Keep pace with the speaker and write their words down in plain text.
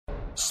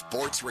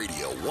Sports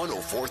Radio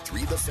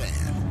 104.3 The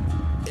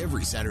Fan.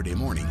 Every Saturday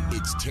morning,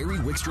 it's Terry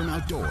Wickstrom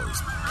Outdoors.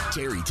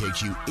 Terry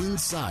takes you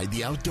inside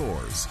the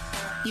outdoors.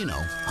 You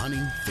know,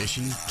 hunting,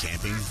 fishing,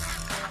 camping.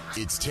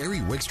 It's Terry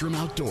Wickstrom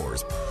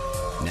Outdoors.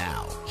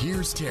 Now,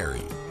 here's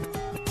Terry.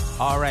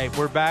 All right,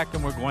 we're back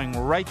and we're going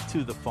right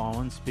to the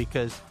phones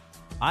because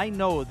I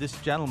know this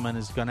gentleman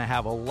is going to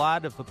have a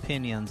lot of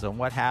opinions on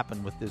what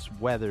happened with this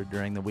weather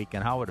during the week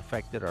and how it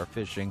affected our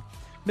fishing.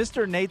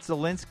 Mr. Nate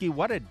Zielinski,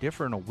 what a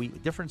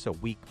difference a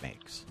week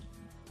makes.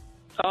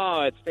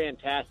 Oh, it's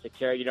fantastic,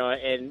 Terry.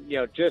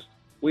 Just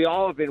we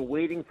all have been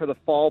waiting for the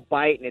fall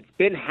bite, and it's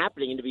been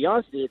happening. And to be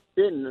honest with you, it's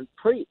been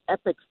pretty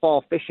epic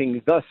fall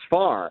fishing thus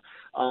far.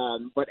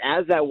 But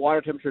as that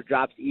water temperature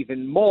drops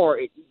even more,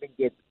 it even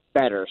gets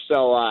better.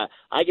 So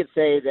I could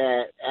say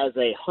that as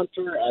a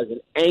hunter, as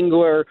an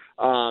angler,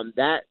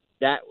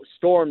 that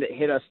storm that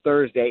hit us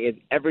Thursday is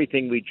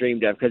everything we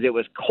dreamed of because it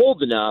was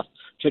cold enough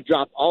to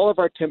drop all of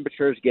our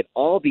temperatures, get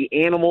all the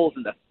animals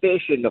and the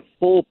fish in the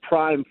full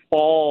prime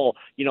fall,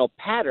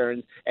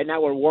 patterns, and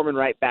now we're warming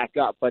right back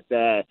up. But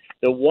the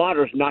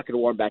water's not going to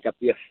warm back up.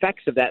 The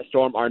effects of that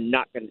storm are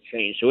not going to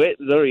change. So it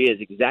literally is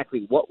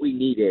exactly what we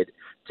needed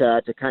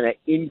to kind of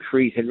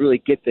increase and really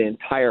get the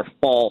entire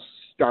fall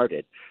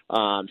started.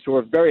 So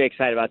we're very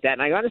excited about that.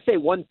 And I got to say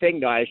one thing,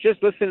 though. I was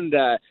just listening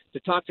to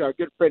talk to our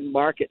good friend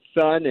Mark at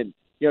Sun and,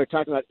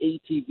 talking about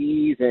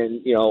ATVs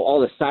and,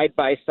 all the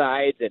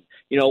side-by-sides. And,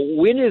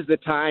 when is the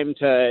time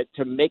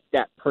to make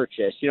that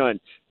purchase? And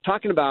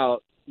talking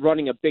about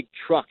running a big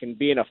truck and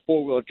being a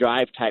four-wheel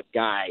drive type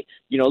guy,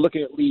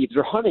 looking at leads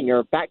or hunting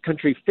or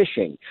backcountry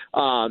fishing.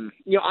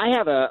 I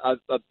have a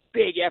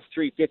big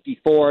F-350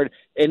 Ford,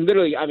 and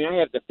literally, I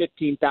have the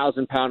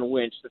 15,000-pound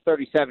winch, the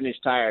 37-inch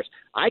tires.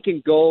 I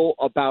can go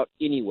about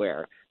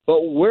anywhere.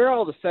 But where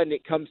all of a sudden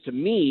it comes to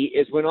me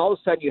is when all of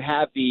a sudden you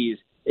have these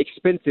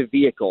expensive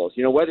vehicles,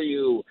 whether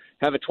you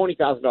have a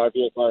 $20,000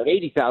 vehicle or an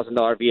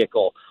 $80,000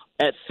 vehicle,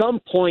 at some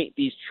point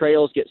these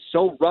trails get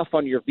so rough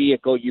on your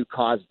vehicle you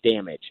cause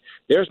damage.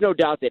 There's no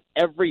doubt that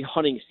every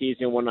hunting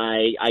season when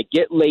I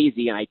get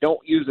lazy and I don't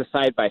use a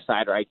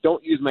side-by-side or I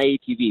don't use my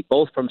ATV,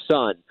 both from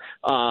Sun,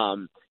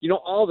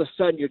 all of a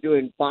sudden you're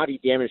doing body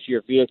damage to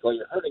your vehicle.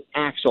 You're hurting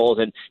axles.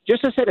 And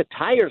just a set of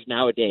tires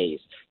nowadays,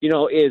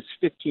 is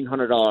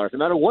 $1,500, no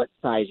matter what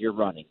size you're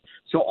running.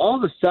 So all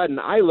of a sudden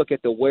I look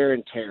at the wear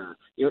and tear.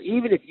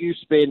 Even if you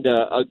spend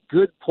a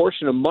good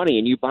portion of money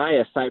and you buy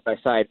a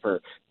side-by-side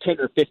for $10,000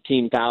 or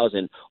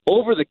 $15,000,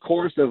 over the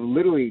course of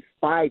literally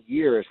 5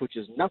 years, which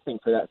is nothing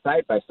for that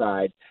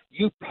side-by-side,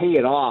 you pay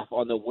it off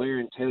on the wear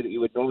and tear that you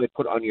would normally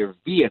put on your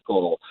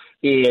vehicle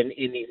in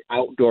these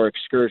outdoor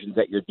excursions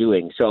that you're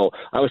doing. So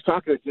I was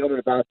talking to a gentleman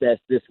about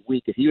this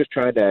week as he was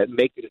trying to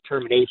make the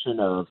determination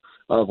of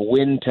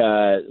when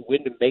to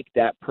make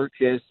that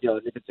purchase,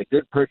 if it's a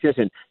good purchase.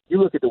 And you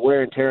look at the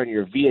wear and tear on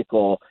your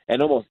vehicle,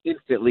 and almost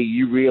instantly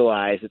you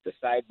realize that the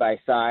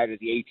side-by-side or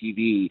the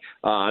ATV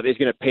is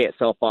going to pay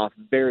itself off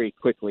very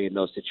quickly in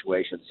those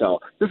situations. So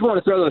just want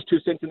to throw those 2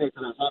 cents in there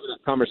because I was having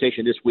a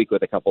conversation this week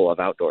with a couple of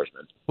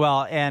outdoorsmen.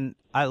 Well, and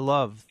I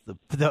love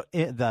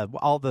the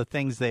all the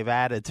things they've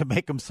added to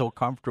make them so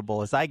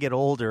comfortable. As I get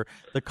older,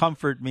 the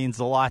comfort means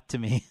a lot to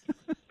me.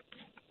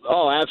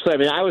 Oh,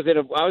 absolutely. I was in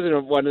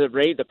one of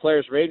the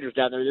Players Rangers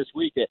down there this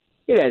week. It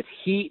has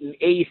heat and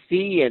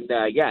AC, and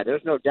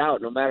there's no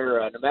doubt. No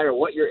matter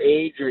what your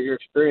age or your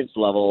experience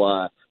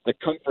level, the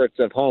comforts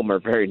of home are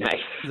very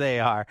nice. They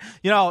are.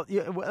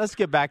 Let's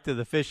get back to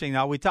the fishing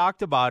now. We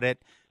talked about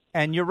it.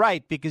 And you're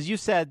right, because you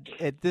said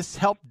this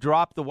helped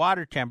drop the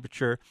water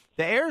temperature.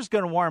 The air is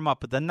going to warm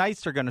up, but the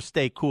nights are going to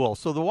stay cool.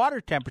 So the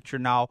water temperature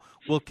now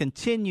will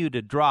continue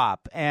to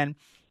drop, and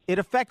it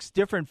affects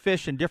different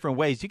fish in different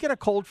ways. You get a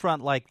cold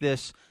front like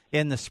this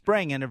in the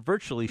spring, and it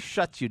virtually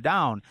shuts you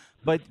down.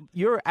 But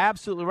you're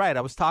absolutely right.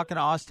 I was talking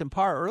to Austin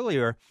Parr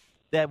earlier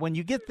that when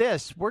you get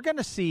this, we're going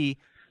to see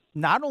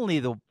not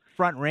only the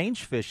front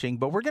range fishing,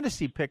 but we're going to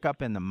see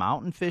pickup in the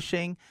mountain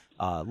fishing,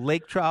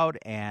 lake trout,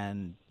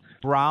 and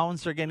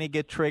browns are going to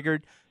get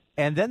triggered.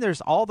 And then there's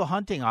all the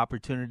hunting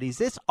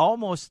opportunities. It's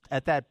almost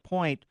at that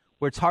point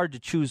where it's hard to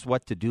choose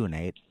what to do,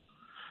 Nate.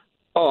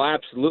 Oh,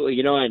 absolutely.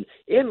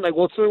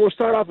 We'll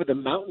start off with the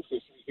mountain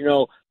fishing.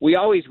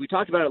 We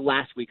talked about it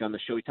last week on the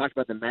show. We talked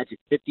about the magic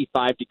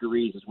 55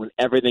 degrees is when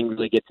everything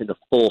really gets into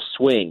full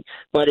swing.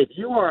 But if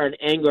you are an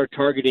angler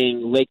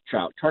targeting lake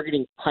trout,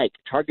 targeting pike,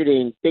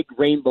 targeting big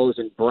rainbows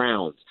and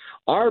browns,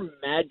 our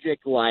magic,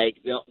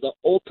 the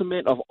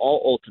ultimate of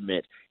all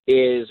ultimate,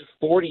 is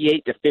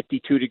 48 to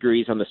 52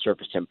 degrees on the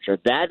surface temperature.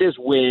 That is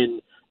when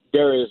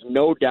there is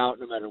no doubt,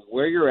 no matter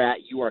where you're at,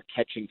 you are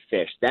catching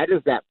fish. That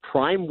is that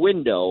prime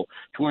window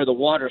to where the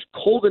water's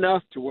cold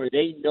enough to where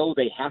they know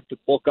they have to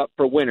bulk up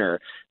for winter,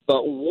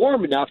 but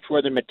warm enough to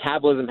where their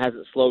metabolism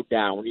hasn't slowed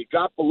down. When you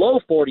drop below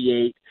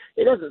 48,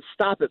 it doesn't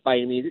stop it by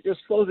any means. It just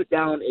slows it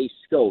down a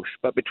skosh.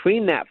 But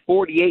between that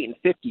 48 and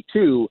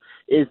 52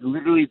 is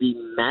literally the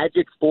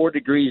magic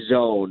 4-degree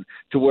zone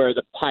to where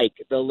the pike,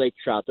 the lake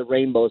trout, the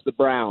rainbows, the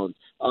browns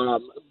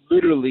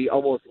literally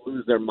almost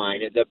lose their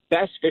mind. And the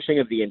best fishing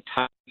of the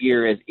entire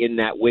year is in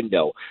that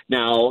window.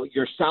 Now,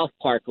 your South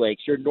Park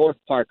lakes, your North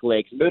Park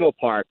lakes, Middle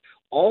Park,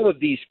 all of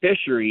these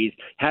fisheries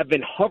have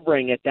been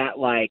hovering at that,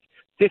 like,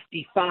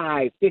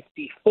 55,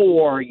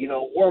 54,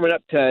 warming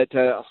up to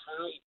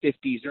high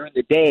 50s during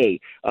the day.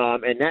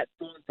 And that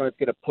storm front is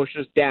going to push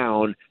us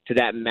down to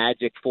that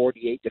magic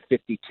 48 to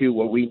 52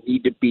 where we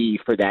need to be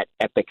for that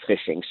epic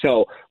fishing.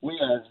 So we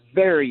are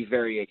very,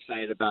 very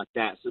excited about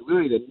that. So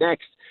really the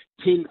next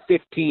 10,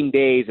 15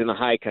 days in the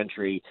high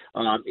country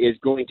is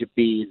going to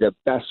be the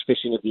best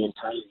fishing of the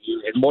entire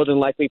year, and more than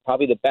likely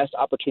probably the best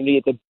opportunity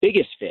at the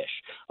biggest fish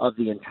of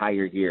the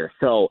entire year.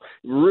 So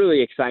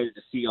really excited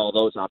to see all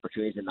those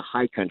opportunities in the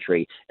high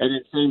country. And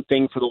then same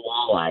thing for the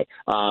walleye.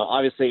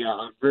 Obviously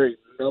a very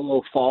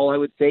mellow fall, I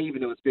would say,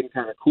 even though it's been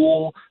kind of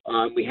cool.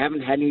 We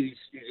haven't had any of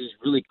these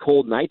really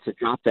cold nights that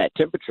drop that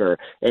temperature.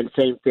 And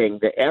same thing,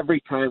 that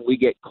every time we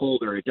get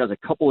colder, it does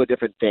a couple of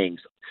different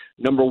things.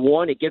 Number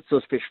one, it gets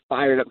those fish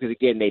fired up because,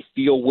 again, they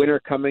feel winter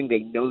coming. They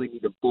know they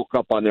need to bulk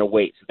up on their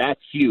weight. So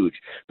that's huge.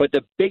 But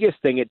the biggest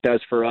thing it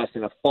does for us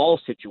in a fall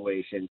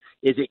situation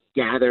is it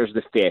gathers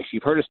the fish.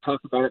 You've heard us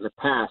talk about it in the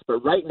past,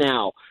 but right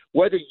now,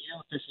 whether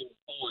you're fishing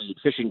Boyd,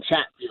 fishing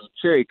Chatfield,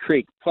 Cherry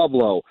Creek,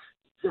 Pueblo,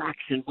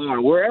 Jackson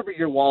Bar, wherever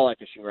you're walleye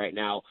fishing right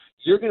now,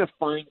 you're going to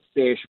find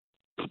fish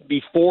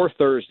before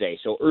Thursday,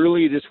 so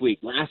early this week,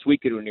 last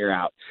weekend when you're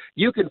out.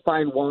 You can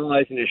find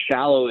walleyes in as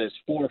shallow as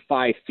 4 or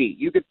 5 feet.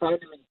 You can find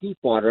them in deep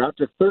water out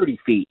to 30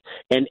 feet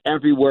and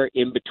everywhere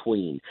in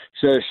between.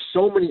 So there's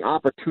so many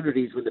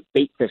opportunities when the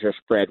bait fish are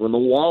spread, when the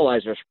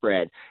walleyes are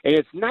spread. And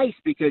it's nice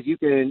because you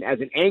can, as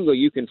an angler,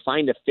 you can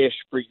find a fish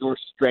for your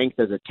strength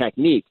as a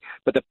technique.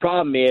 But the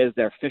problem is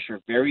their fish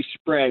are very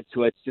spread,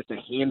 so it's just a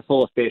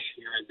handful of fish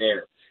here and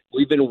there.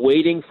 We've been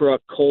waiting for a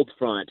cold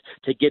front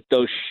to get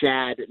those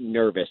shad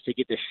nervous, to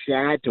get the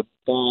shad to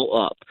ball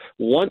up.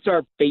 Once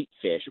our bait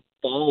fish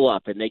ball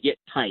up and they get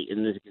tight,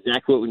 and this is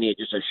exactly what we need,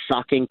 just a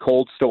shocking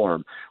cold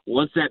storm.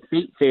 Once that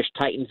bait fish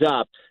tightens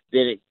up,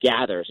 then it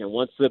gathers. And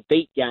once the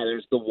bait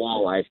gathers, the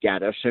walleyes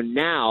gather. So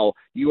now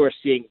you are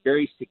seeing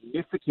very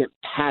significant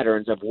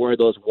patterns of where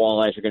those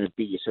walleyes are going to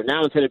be. So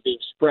now instead of being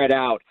spread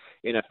out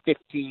in a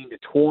 15 to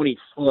 20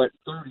 foot,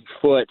 30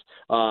 foot,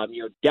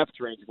 depth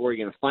range of where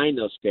you're going to find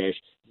those fish,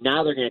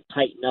 now they're going to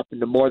tighten up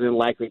into more than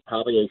likely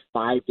probably a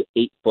 5 to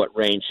 8 foot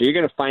range. So you're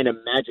going to find a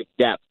magic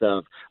depth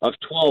of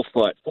 12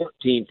 foot,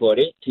 14 foot,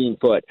 18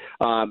 foot.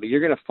 You're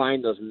going to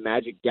find those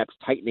magic depths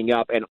tightening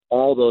up, and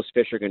all those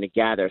fish are going to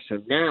gather.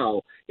 So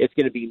now it's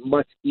going to be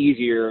much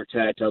easier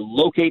to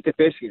locate the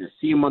fish. You're going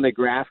to see them on the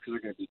graph because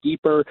they're going to be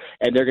deeper,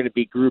 and they're going to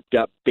be grouped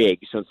up big.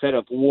 So instead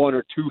of 1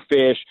 or 2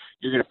 fish,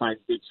 you're going to find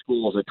big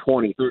schools of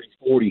 20, 30,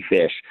 40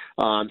 fish.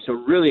 So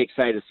really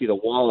excited to see the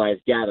walleyes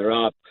gather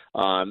up.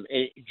 And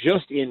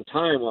just in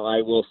time,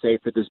 I will say,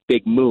 for this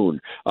big moon.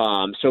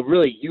 So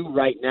really, you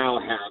right now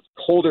have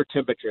colder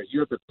temperatures.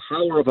 You have the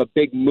power of a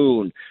big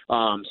moon.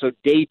 So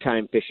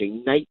daytime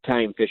fishing,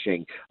 nighttime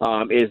fishing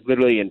is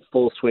literally in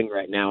full swing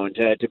right now. And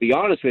to be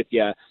honest with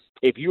you,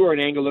 if you are an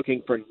angler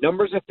looking for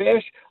numbers of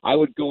fish, I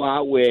would go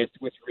out with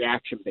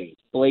reaction baits,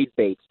 blade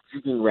baits,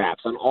 jigging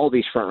wraps on all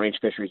these front range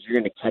fisheries. You're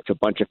going to catch a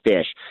bunch of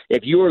fish.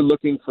 If you are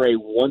looking for a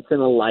once in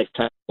a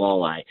lifetime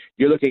walleye,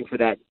 you're looking for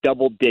that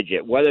double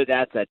digit, whether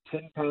that's a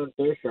 10-pound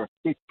fish or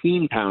a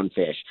 15-pound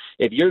fish.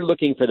 If you're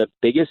looking for the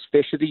biggest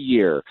fish of the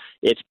year,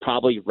 it's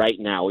probably right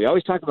now. We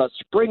always talk about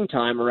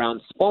springtime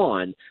around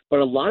spawn,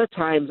 but a lot of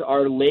times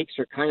our lakes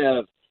are kind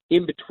of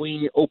in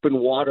between open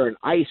water and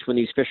ice when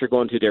these fish are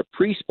going through their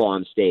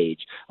pre-spawn stage.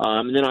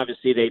 And then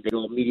obviously they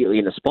go immediately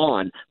into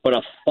spawn. But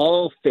a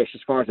fall fish, as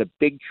far as a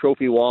big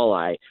trophy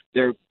walleye,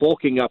 they're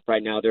bulking up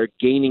right now. They're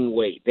gaining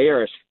weight. They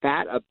are as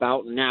fat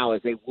about now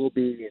as they will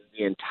be in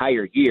the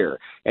entire year.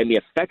 And the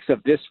effects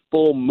of this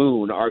full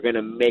moon are going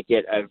to make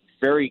it a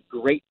very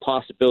great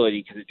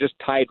possibility because it just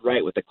tied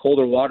right with the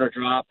colder water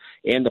drop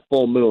and the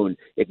full moon.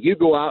 If you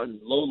go out in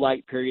low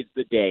light periods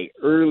of the day,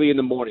 early in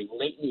the morning,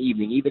 late in the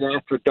evening, even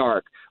after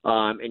dark,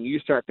 and you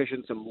start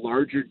fishing some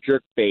larger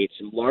jerk baits,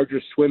 some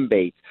larger swim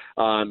baits,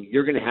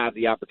 you're going to have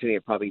the opportunity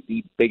of probably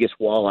the biggest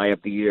walleye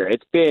of the year.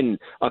 It's been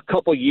a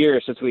couple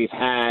years since we've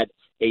had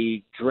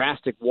a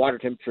drastic water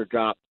temperature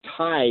drop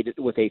tied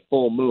with a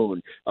full moon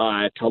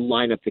to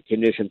line up the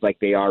conditions like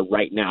they are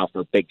right now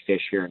for big fish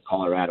here in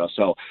Colorado.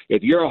 So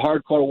if you're a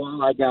hardcore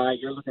walleye guy,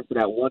 you're looking for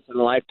that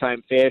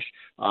once-in-a-lifetime fish,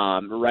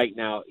 right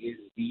now is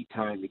the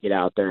time to get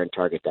out there and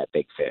target that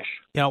big fish.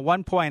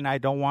 One point I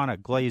don't want to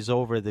glaze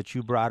over that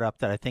you brought up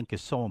that I think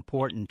is so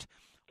important.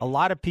 A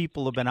lot of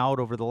people have been out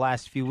over the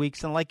last few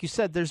weeks, and like you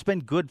said, there's been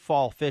good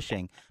fall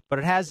fishing, but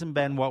it hasn't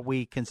been what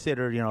we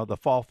consider, the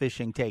fall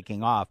fishing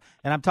taking off.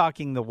 And I'm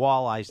talking the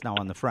walleyes now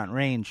on the Front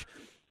Range.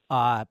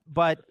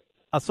 But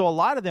So a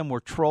lot of them were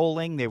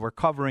trolling. They were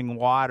covering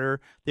water.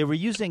 They were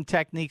using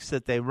techniques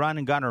that they run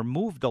and gun or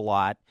moved a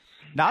lot.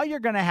 Now you're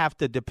going to have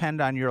to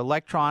depend on your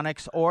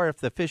electronics, or if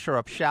the fish are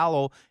up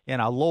shallow in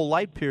a low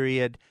light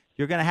period,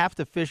 you're going to have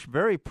to fish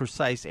very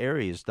precise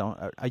areas. Do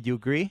you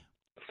agree?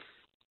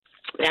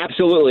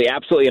 Absolutely,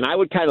 absolutely. And I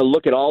would kind of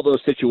look at all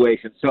those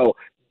situations. So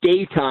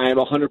daytime,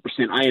 100%,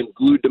 I am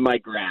glued to my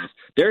graph.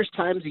 There's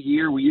times a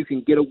year where you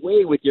can get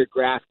away with your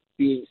graph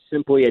being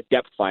simply a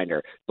depth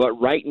finder. But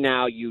right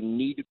now, you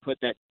need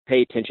to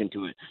pay attention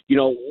to it.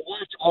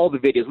 Watch all the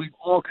videos. We've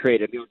all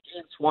created.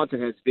 Dan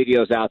Swanson has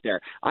videos out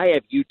there. I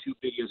have YouTube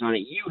videos on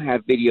it. You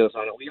have videos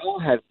on it. We all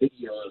have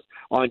videos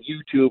on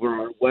YouTube or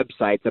our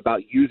websites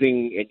about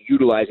using and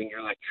utilizing your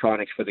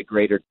electronics for the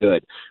greater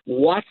good.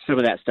 Watch some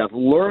of that stuff.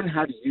 Learn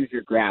how to use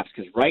your graphs,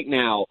 because right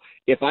now,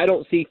 if I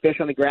don't see fish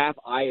on the graph,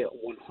 I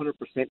 100%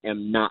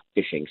 am not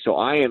fishing. So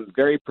I am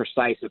very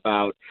precise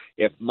about,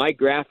 if my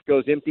graph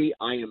goes empty,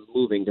 I am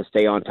moving to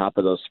stay on top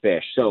of those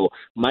fish. So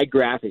my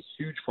graph is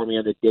huge for me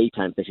on the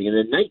daytime fishing. And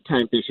the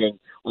nighttime fishing,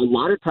 a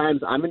lot of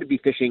times I'm going to be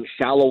fishing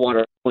shallow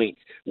water points,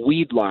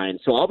 weed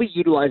lines. So I'll be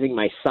utilizing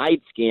my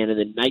side scan on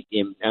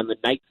the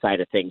night side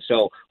of things.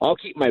 So I'll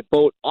keep my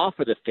boat off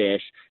of the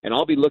fish, and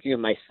I'll be looking at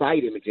my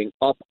side imaging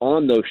up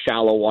on those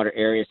shallow water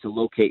areas to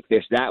locate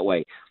fish that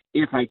way.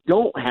 If I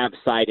don't have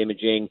side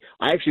imaging,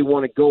 I actually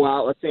want to go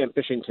out. Let's say I'm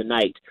fishing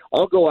tonight.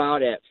 I'll go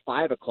out at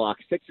 5 o'clock,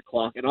 6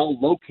 o'clock, and I'll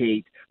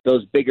locate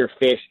those bigger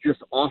fish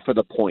just off of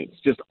the points,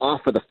 just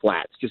off of the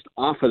flats, just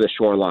off of the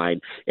shoreline.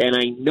 And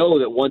I know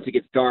that once it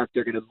gets dark,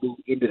 they're going to move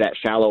into that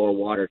shallower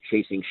water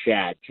chasing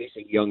shad,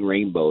 chasing young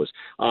rainbows.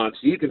 So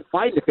you can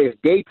find the fish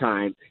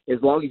daytime as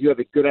long as you have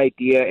a good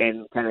idea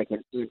and kind of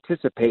can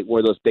anticipate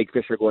where those big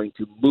fish are going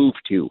to move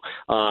to.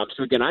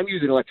 So again, I'm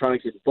using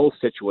electronics in both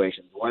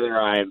situations, whether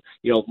I'm,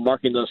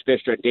 marking those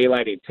fish during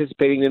daylight,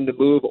 anticipating them to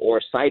move,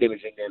 or side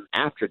imaging them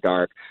after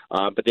dark.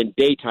 But then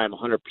daytime,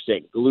 100%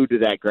 glued to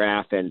that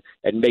graph and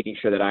making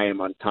sure that I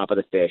am on top of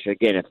the fish.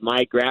 Again, if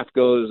my graph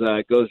goes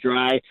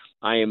dry,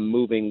 I am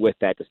moving with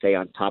that to stay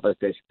on top of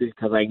the fish,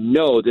 because I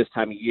know this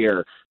time of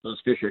year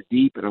those fish are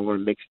deep, and I want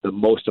to make the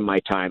most of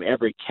my time.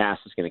 Every cast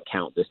is going to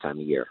count this time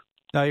of year.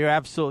 No, you're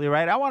absolutely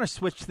right. I want to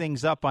switch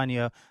things up on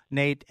you,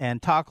 Nate,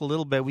 and talk a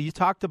little bit. You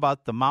talked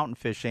about the mountain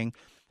fishing.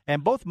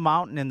 And both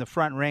mountain and the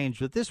Front Range,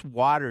 with this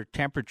water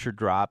temperature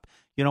drop,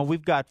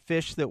 we've got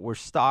fish that were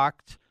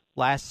stocked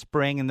last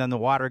spring, and then the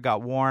water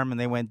got warm and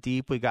they went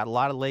deep. We got a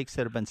lot of lakes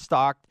that have been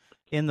stocked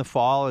in the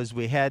fall as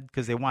we head,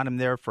 because they want them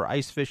there for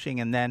ice fishing,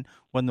 and then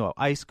when the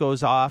ice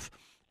goes off.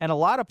 And a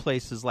lot of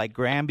places like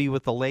Granby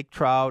with the lake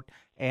trout,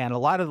 and a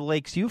lot of the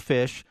lakes you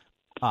fish,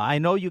 I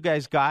know you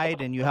guys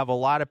guide and you have a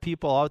lot of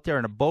people out there,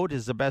 and a boat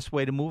is the best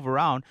way to move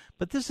around.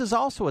 But this is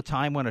also a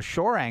time when a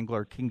shore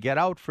angler can get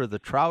out for the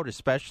trout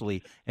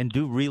especially and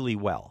do really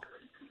well.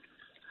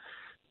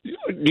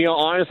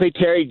 Honestly,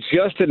 Terry,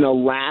 just in the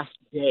last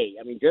day,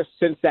 just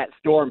since that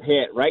storm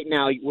hit, right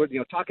now, we're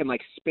talking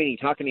like Spinney,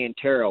 talking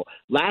Antero.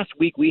 Last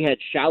week we had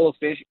shallow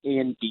fish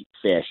and deep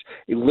fish.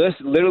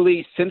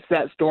 Literally, since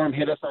that storm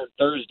hit us on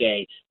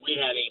Thursday, we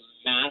had a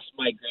mass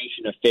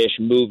migration of fish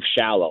move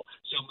shallow.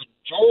 So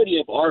majority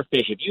of our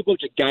fish, if you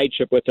booked a guide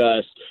trip with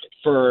us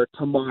for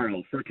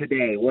tomorrow, for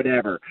today,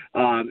 whatever,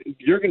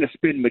 you're going to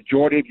spend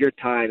majority of your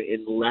time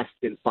in less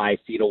than 5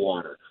 feet of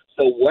water.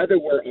 So whether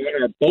we're in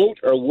our boat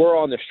or we're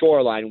on the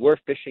shoreline, we're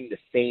fishing the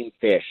same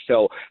fish.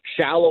 So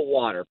shallow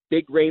water,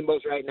 big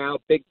rainbows right now,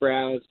 big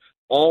browns.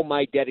 All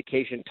my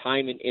dedication,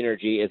 time, and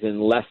energy is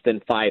in less than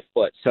 5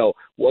 foot. So,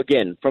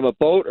 again, from a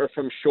boat or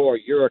from shore,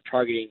 you're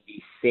targeting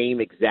the same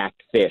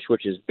exact fish,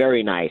 which is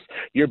very nice.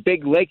 Your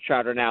big lake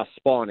trout are now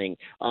spawning.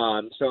 So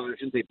I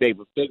shouldn't say big,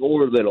 but big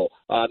or little.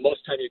 Most of the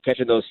time you're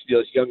catching those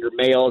younger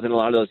males and a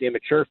lot of those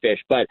immature fish.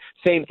 But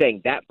same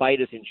thing, that bite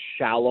is in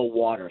shallow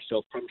water.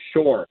 So from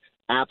shore,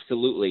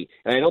 absolutely.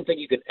 And I don't think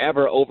you can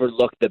ever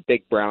overlook the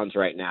big browns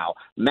right now.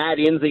 Matt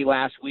Inslee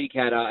last week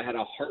had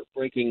a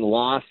heartbreaking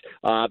loss,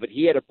 but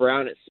he had a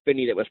brown at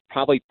Spinney that was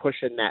probably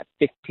pushing that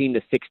 15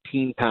 to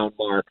 16 pound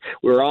mark.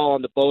 We were all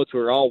on the boats.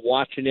 We were all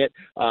watching it,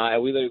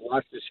 and we literally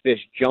watched this fish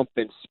jump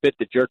and spit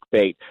the jerk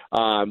bait.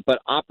 But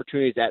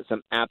opportunities at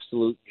some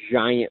absolute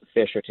giant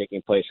fish are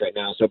taking place right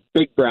now. So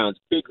big browns,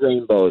 big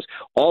rainbows,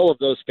 all of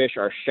those fish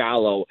are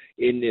shallow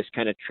in this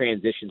kind of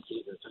transition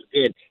season. So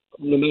again,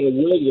 no matter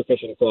where you're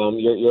fishing from,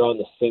 you're on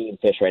the same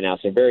fish right now.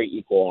 So very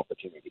equal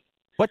opportunity.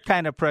 What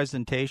kind of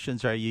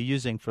presentations are you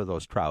using for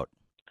those trout?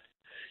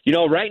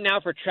 Right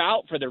now for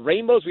trout, for the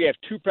rainbows, we have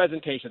 2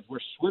 presentations. We're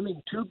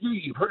swimming tube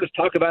jigs. You've heard us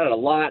talk about it a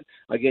lot.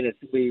 Again,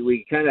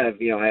 we kind of,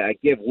 I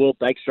give Will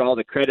Dykstra all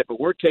the credit, but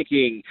we're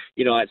taking,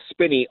 at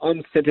Spinney,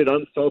 unscented,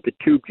 unsalted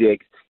tube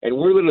jigs, and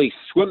we're literally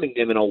swimming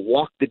them in a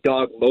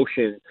walk-the-dog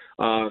motion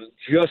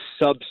just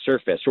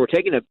subsurface. So we're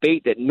taking a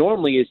bait that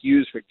normally is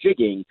used for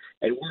jigging,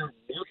 and we're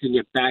working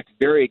it back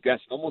very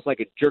aggressive, almost like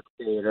a jerk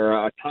bait or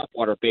a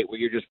topwater bait where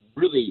you're just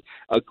really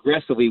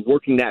aggressively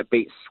working that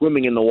bait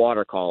swimming in the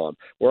water column.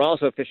 We're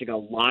also fishing a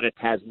lot of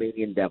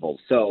Tasmanian devils.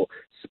 So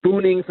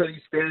spooning for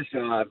these fish,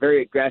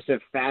 very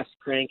aggressive, fast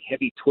crank,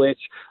 heavy twitch,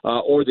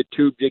 or the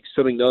tube jig,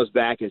 swimming those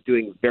back is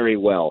doing very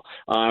well.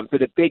 For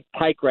the big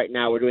pike right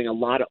now, we're doing a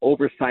lot of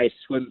oversized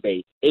swim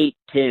baits, 8,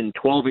 10,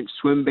 12-inch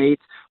swim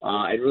baits,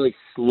 and really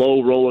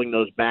slow rolling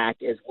those back,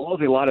 as well as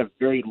a lot of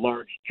very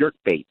large jerk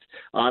baits.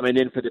 And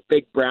then for the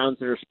big browns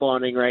that are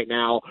spawning right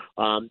now,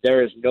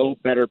 there is no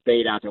better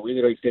bait out there. We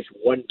literally fish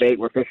one bait.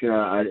 We're fishing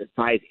a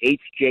size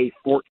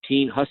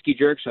HJ14 husky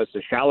jerk, so it's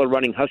a shallow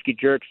running husky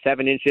jerk,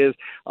 7 inches.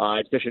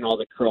 It's fishing all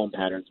the chrome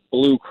patterns,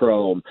 blue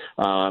chrome,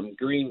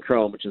 green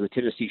chrome, which is a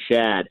Tennessee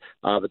shad.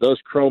 But those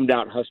chromed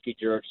out husky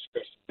jerks,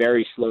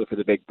 very slow for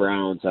the big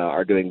browns,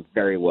 are doing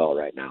very well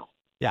right now.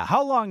 Yeah.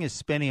 How long is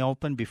Spinney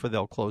open before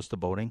they'll close the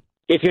boating?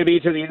 It's going to be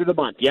to the end of the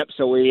month. Yep.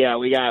 So we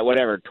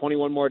got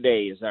 21 more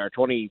days, or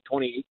 18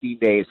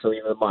 days till the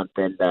end of the month,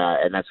 and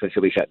that's when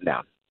she'll be shutting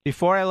down.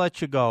 Before I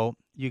let you go,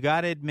 you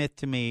got to admit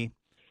to me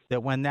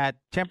that when that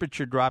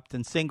temperature dropped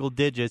in single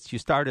digits, you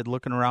started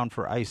looking around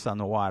for ice on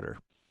the water.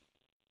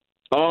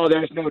 Oh,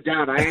 there's no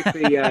doubt. I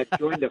actually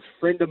joined a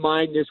friend of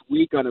mine this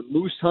week on a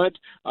moose hunt,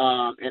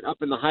 and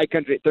up in the high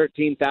country at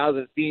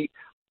 13,000 feet.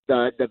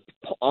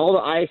 All the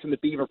ice in the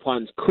beaver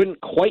ponds couldn't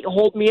quite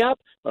hold me up,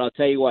 but I'll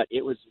tell you what,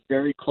 it was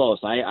very close.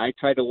 I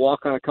tried to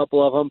walk on a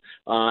couple of them,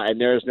 and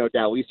there's no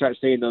doubt. We start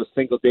seeing those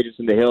single digits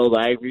in the hills.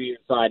 I even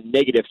saw a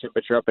negative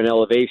temperature up in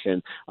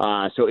elevation.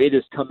 So it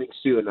is coming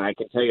soon. I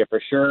can tell you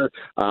for sure.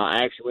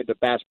 I actually went to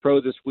Bass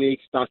Pro this week,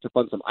 stocked up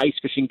on some ice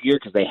fishing gear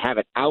because they have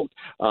it out.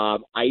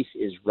 Ice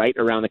is right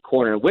around the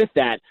corner. And with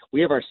that,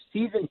 we have our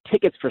season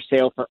tickets for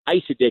sale for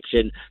Ice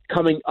Addiction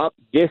coming up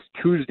this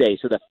Tuesday.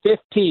 So the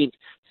 15th,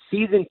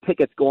 season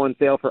tickets go on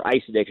sale for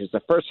Ice Addiction. It's the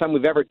first time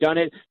we've ever done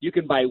it. You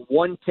can buy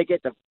one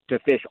ticket to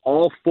fish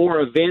all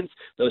 4 events.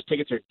 Those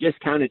tickets are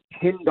discounted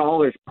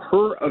 $10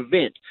 per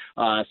event.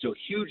 So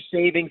huge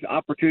savings,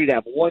 opportunity to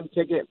have one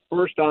ticket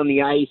first on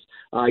the ice.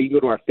 You can go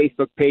to our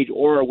Facebook page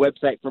or our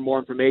website for more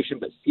information.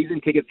 But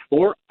season tickets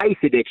for Ice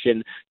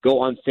Addiction go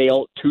on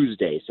sale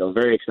Tuesday. So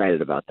very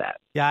excited about that.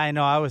 Yeah, I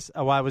know. I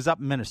was up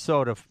in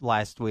Minnesota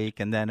last week,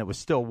 and then it was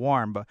still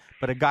warm,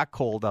 but it got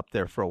cold up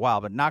there for a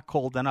while, but not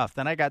cold enough.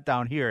 Then I got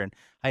down here, and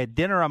I had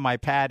dinner on my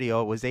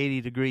patio. It was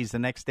 80 degrees. The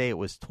next day it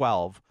was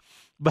 12.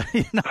 But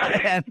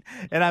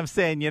and I'm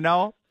saying,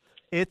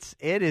 it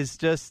is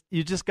just,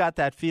 you just got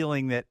that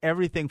feeling that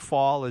everything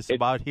fall is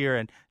about here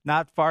and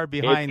not far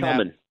behind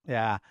that.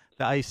 Yeah,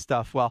 the ice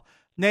stuff. Well,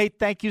 Nate,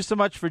 thank you so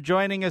much for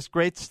joining us.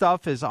 Great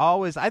stuff as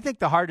always. I think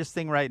the hardest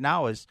thing right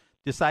now is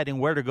deciding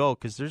where to go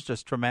because there's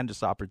just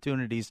tremendous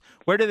opportunities.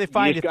 Where do they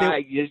find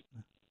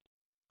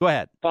Go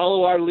ahead.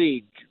 Follow our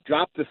lead.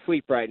 Drop the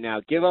sleep right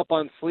now. Give up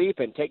on sleep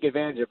and take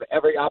advantage of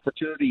every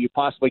opportunity you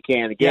possibly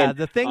can. Again,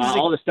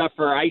 all the stuff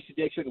for our Ice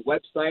Addiction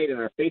website and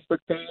our Facebook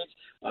page,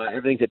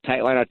 everything's at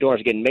Tightline Outdoors.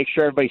 Again, make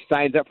sure everybody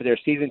signs up for their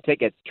season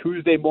tickets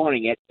Tuesday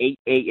morning at 8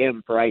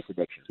 a.m. for Ice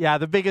Addiction. Yeah,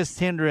 the biggest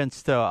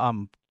hindrance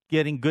to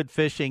getting good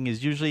fishing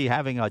is usually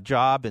having a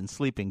job and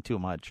sleeping too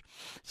much.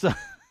 So.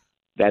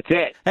 That's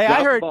it. Hey, Drop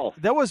I heard both.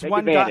 there was Take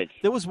one advantage. guy.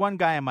 There was one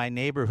guy in my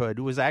neighborhood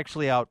who was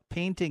actually out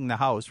painting the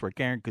house where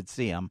Karen could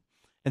see him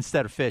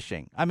instead of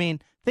fishing. I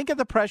mean, think of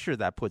the pressure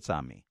that puts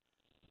on me.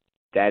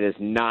 That is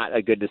not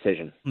a good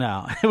decision.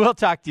 No, we'll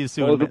talk to you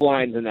soon. Close the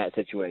blinds in that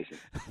situation.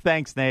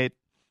 Thanks, Nate.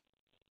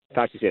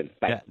 Talk to you soon.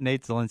 Bye. Yeah,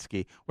 Nate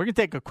Zielinski. We're going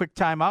to take a quick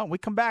time out. When we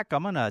come back,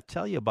 I'm going to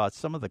tell you about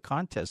some of the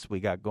contests we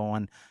got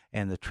going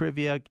and the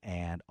trivia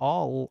and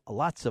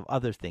lots of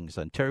other things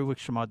on Terry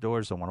Wickstrom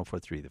Outdoors on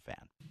 104.3 The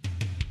Fan.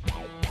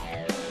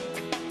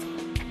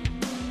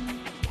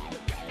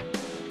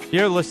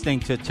 You're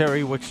listening to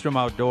Terry Wickstrom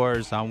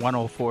Outdoors on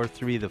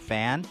 104.3 The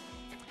Fan,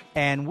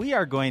 and we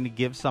are going to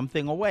give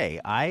something away.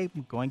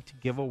 I'm going to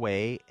give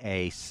away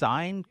a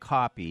signed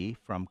copy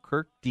from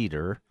Kirk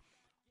Dieter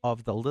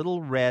of the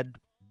Little Red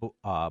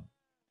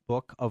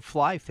Book of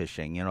Fly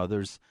Fishing.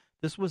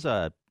 This was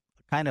a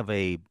kind of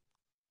a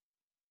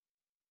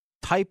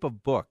type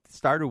of book. It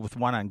started with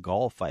one on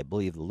golf, I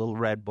believe, the Little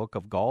Red Book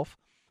of Golf,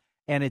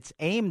 and it's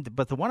aimed,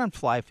 but the one on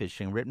fly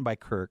fishing written by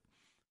Kirk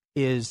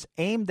is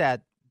aimed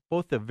at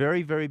both the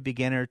very, very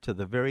beginner to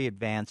the very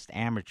advanced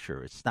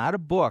amateur. It's not a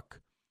book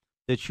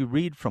that you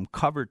read from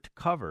cover to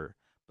cover,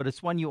 but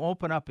it's when you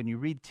open up and you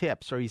read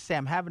tips or you say,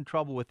 I'm having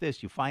trouble with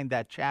this, you find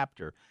that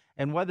chapter.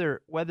 And whether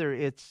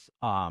it's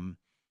the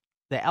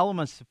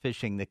elements of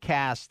fishing, the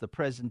cast, the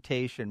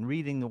presentation,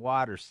 reading the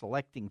water,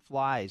 selecting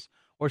flies,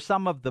 or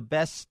some of the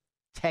best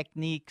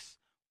techniques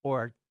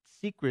or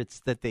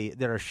secrets that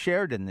are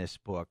shared in this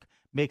book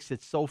makes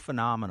it so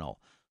phenomenal.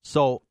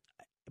 So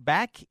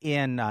back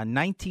in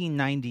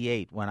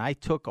 1998, when I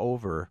took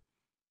over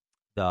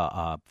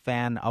the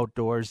Fan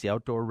Outdoors, the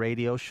outdoor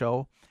radio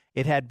show,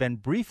 it had been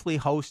briefly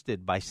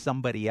hosted by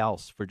somebody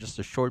else for just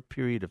a short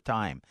period of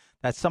time.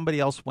 That somebody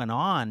else went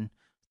on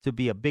to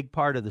be a big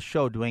part of the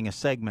show, doing a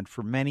segment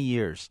for many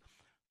years.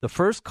 The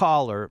first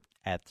caller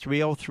at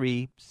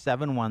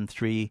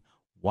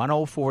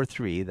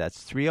 303-713-1043,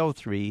 that's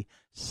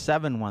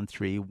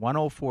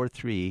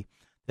 303-713-1043,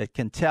 that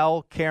can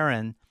tell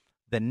Karen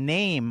the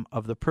name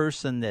of the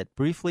person that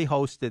briefly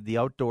hosted the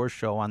outdoor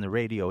show on the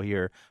radio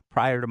here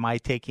prior to my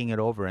taking it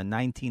over in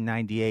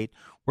 1998.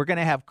 We're going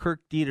to have Kirk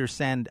Dieter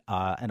send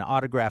an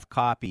autographed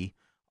copy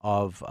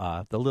of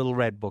the Little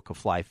Red Book of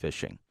Fly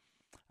Fishing.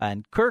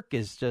 And Kirk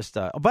is just,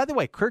 by the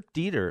way, Kirk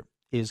Dieter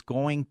is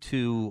going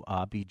to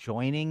be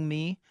joining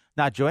me.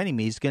 Not joining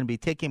me, he's going to be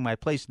taking my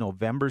place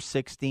November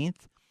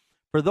 16th.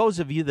 For those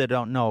of you that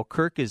don't know,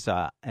 Kirk is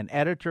an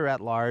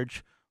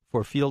editor-at-large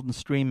for Field and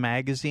Stream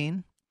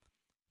magazine.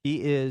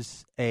 He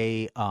is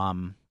the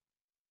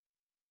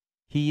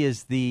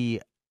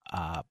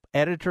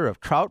editor of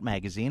Trout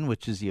Magazine,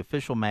 which is the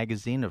official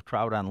magazine of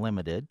Trout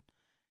Unlimited.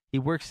 He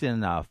works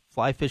in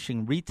fly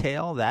fishing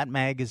retail, that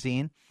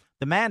magazine.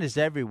 The man is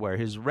everywhere.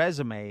 His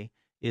resume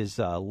is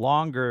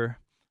longer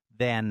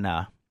than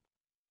I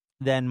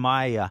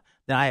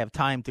have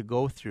time to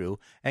go through.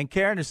 And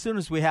Karen, as soon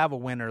as we have a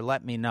winner,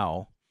 let me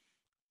know.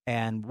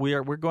 And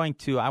we're going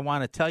to. I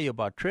want to tell you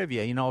about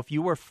trivia. You know, if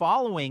you were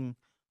following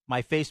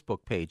my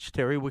Facebook page,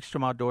 Terry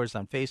Wickstrom Outdoors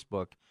on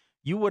Facebook,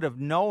 you would have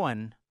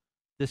known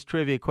this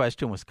trivia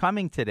question was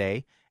coming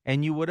today,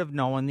 and you would have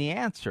known the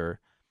answer.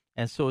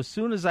 And so as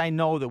soon as I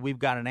know that we've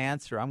got an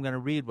answer, I'm going to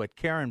read what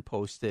Karen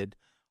posted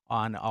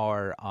on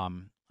our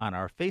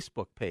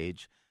Facebook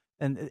page.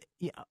 And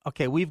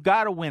okay, we've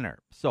got a winner.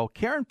 So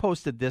Karen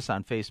posted this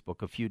on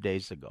Facebook a few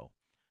days ago.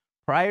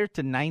 Prior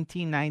to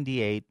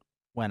 1998,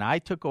 when I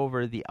took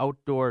over the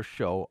outdoor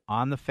show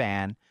on the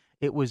Fan,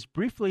 it was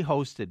briefly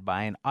hosted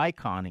by an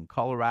icon in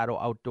Colorado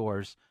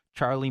outdoors,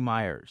 Charlie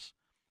Myers,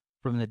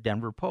 from the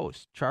Denver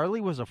Post.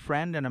 Charlie was a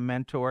friend and a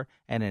mentor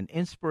and an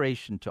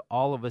inspiration to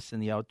all of us in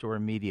the outdoor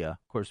media.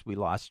 Of course, we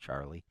lost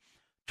Charlie.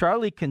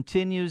 Charlie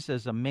continued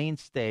as a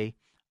mainstay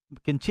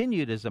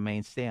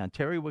on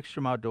Terry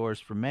Wickstrom Outdoors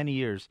for many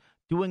years,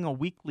 doing a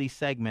weekly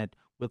segment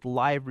with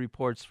live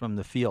reports from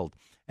the field.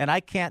 And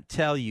I can't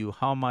tell you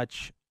how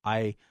much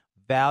I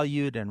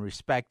valued and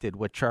respected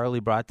what Charlie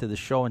brought to the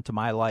show and to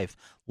my life.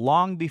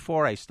 Long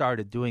before I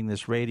started doing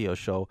this radio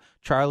show,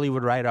 Charlie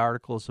would write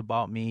articles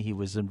about me. He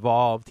was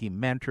involved. He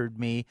mentored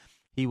me.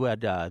 He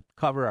would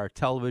cover our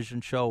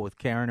television show with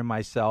Karen and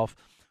myself.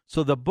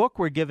 So the book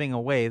we're giving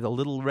away, The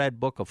Little Red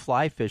Book of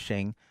Fly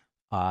Fishing,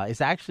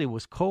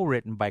 was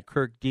co-written by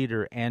Kirk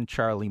Dieter and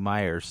Charlie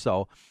Myers.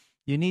 So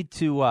you need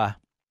to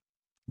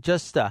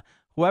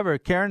whoever,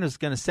 Karen is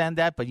going to send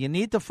that, but you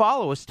need to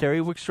follow us,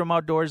 Terry Wickstrom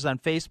Outdoors on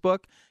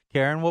Facebook.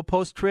 Karen will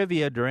post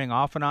trivia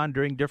off and on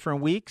during different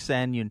weeks,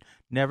 and you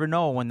never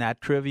know when that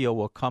trivia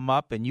will come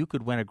up, and you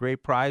could win a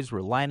great prize.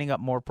 We're lining up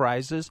more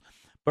prizes.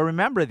 But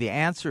remember, the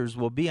answers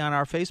will be on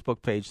our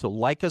Facebook page, so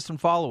like us and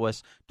follow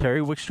us,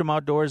 Terry Wickstrom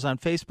Outdoors on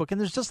Facebook, and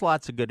there's just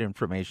lots of good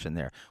information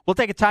there. We'll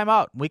take a time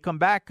out. When we come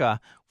back,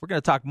 we're going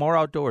to talk more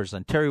outdoors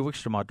on Terry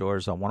Wickstrom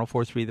Outdoors on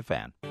 104.3 The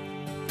Fan.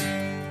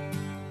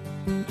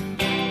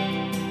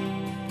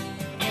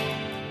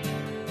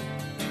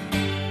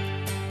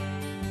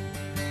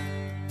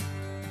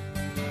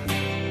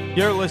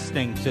 You're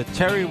listening to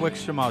Terry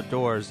Wickstrom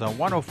Outdoors on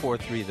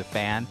 104.3 The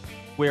Fan.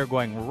 We are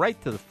going right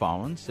to the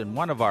phones, and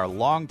one of our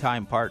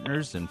longtime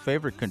partners and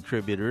favorite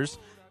contributors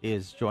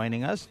is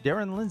joining us,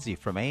 Darren Lindsay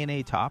from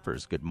A&A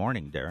Toppers. Good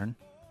morning, Darren.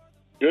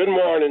 Good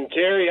morning,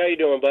 Terry. How you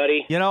doing,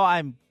 buddy? You know,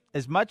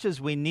 as much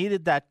as we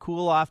needed that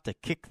cool-off to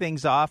kick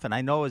things off, and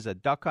I know as a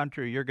duck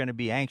hunter you're going to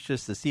be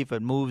anxious to see if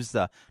it moves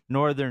the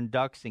northern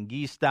ducks and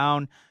geese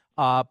down,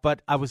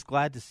 but I was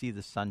glad to see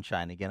the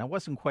sunshine again. I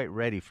wasn't quite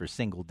ready for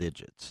single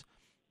digits.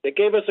 It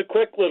gave us a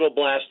quick little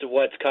blast of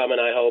what's coming,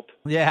 I hope.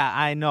 Yeah,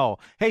 I know.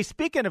 Hey,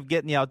 speaking of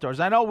getting the outdoors,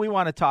 I know we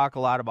want to talk a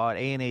lot about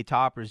A&A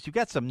Toppers. You've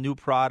got some new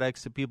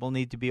products that people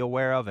need to be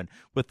aware of, and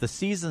with the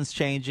seasons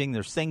changing,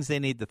 there's things they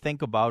need to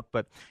think about,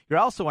 but you're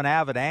also an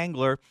avid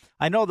angler.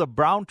 I know the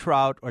brown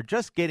trout are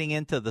just getting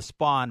into the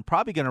spawn,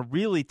 probably going to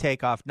really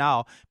take off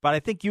now, but I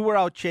think you were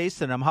out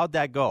chasing them. How'd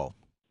that go?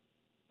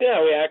 Yeah,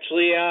 we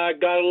actually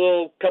got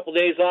a couple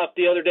days off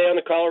the other day on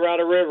the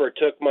Colorado River.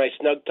 Took my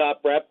Snug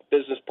Top rep,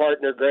 business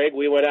partner Greg.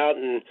 We went out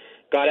and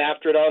got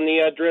after it on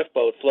the drift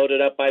boat, floated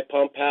up by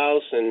Pump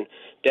House and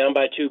down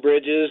by Two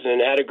Bridges,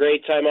 and had a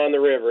great time on the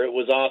river. It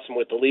was awesome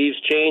with the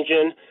leaves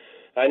changing.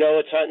 I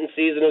know it's hunting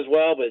season as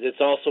well, but it's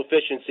also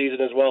fishing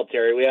season as well,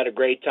 Terry. We had a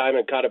great time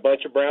and caught a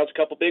bunch of browns, a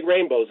couple big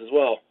rainbows as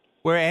well.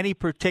 Were any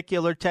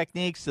particular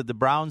techniques? Did the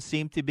browns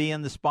seem to be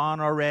in the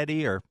spawn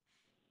already, or?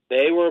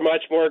 They were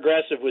much more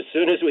aggressive. As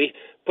soon as we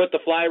put the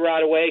fly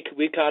rod away,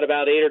 we caught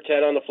about 8 or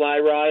 10 on the fly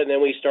rod, and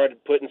then we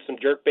started putting some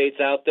jerk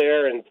baits out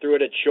there and threw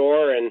it at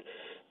shore, and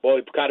boy,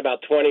 we caught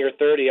about 20 or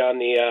 30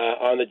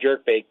 on the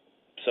jerk bait.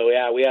 So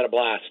yeah, we had a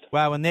blast.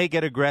 Wow, when they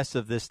get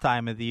aggressive this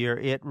time of the year,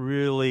 it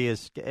really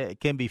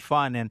can be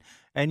fun. And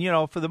And,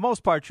 for the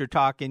most part, you're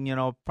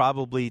talking,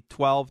 probably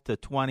 12 to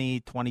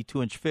 20,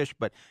 22-inch fish.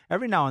 But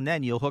every now and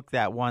then you'll hook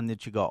that one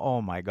that you go,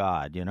 oh, my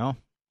God,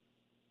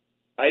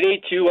 I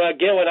need to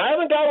get one. I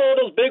haven't got one of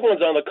those big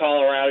ones on the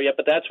Colorado yet,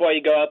 but that's why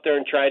you go out there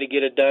and try to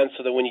get it done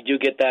so that when you do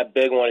get that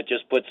big one, it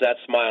just puts that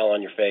smile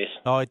on your face.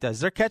 Oh, it does.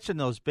 They're catching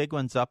those big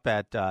ones up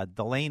at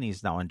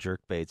Delaney's now in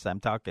jerkbaits.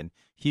 I'm talking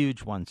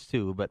huge ones,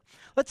 too. But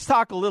let's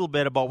talk a little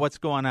bit about what's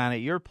going on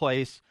at your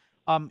place.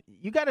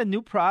 You got a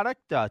new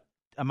product.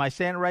 Am I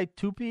saying it right?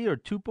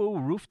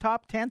 Tupu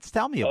rooftop tents?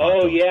 Tell me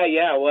about those. Oh,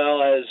 yeah.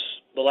 Well, as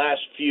the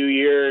last few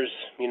years,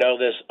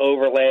 this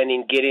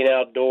overlanding, getting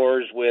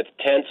outdoors with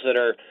tents that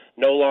are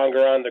no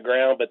longer on the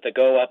ground, but that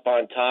go up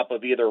on top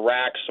of either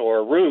racks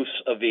or roofs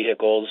of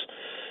vehicles.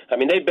 I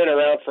mean, they've been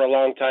around for a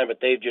long time, but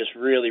they've just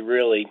really,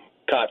 really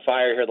caught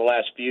fire here the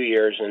last few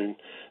years. And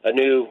a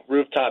new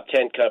rooftop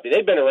tent company.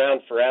 They've been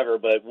around forever,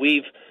 but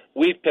we've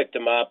picked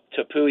them up.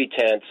 Tepui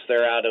Tents.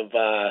 They're out of,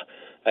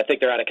 I think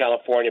they're out of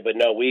California, but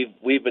no,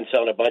 we've been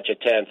selling a bunch of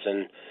tents,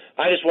 and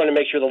I just want to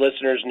make sure the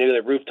listeners knew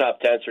that rooftop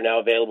tents are now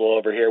available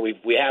over here.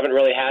 We haven't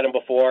really had them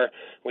before.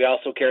 We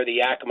also carry the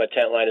Yakima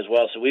tent line as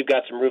well, so we've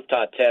got some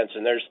rooftop tents,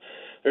 and there's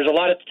a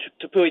lot of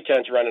Tepui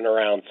tents running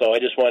around, so I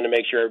just wanted to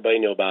make sure everybody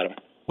knew about them.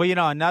 Well,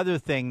 another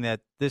thing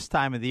that this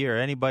time of the year,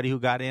 anybody who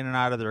got in and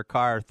out of their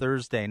car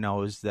Thursday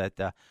knows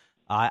that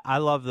I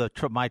love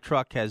my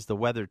truck has the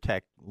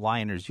WeatherTech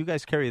liners. You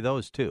guys carry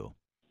those too?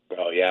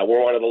 Oh, yeah.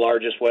 We're one of the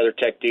largest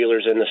WeatherTech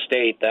dealers in the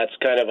state. That's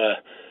kind of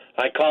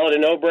I call it a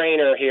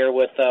no-brainer here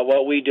with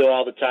what we do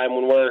all the time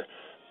when we're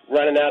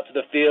running out to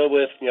the field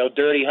with,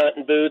 dirty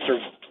hunting boots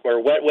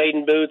or wet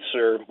wading boots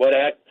or what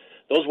heck.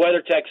 Those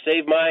WeatherTech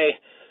saved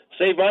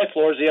my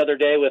floors the other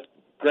day with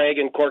Greg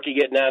and Corky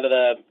getting out of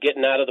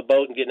the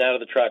boat and getting out of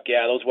the truck.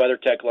 Yeah, those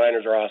WeatherTech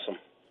liners are awesome.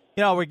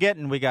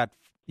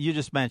 You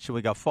just mentioned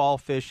we got fall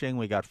fishing,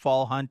 we got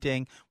fall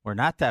hunting. We're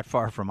not that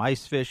far from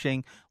ice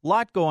fishing. A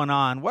lot going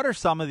on. What are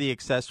some of the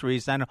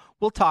accessories? I know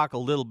we'll talk a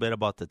little bit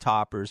about the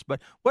toppers, but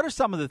what are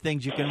some of the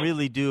things you can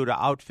really do to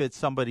outfit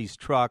somebody's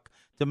truck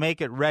to make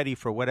it ready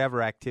for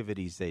whatever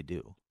activities they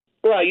do?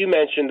 Well, you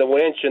mentioned the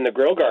winch and the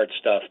grill guard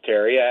stuff,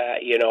 Terry.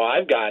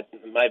 I've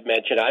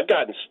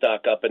gotten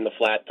stuck up in the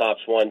flat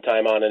tops one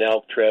time on an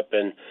elk trip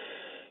and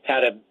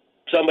had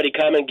somebody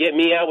come and get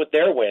me out with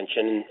their winch,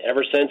 and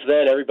ever since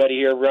then, everybody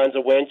here runs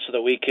a winch so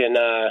that we can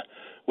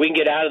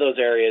get out of those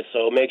areas.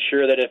 So make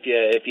sure that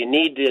if you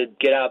need to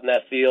get out in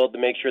that field, to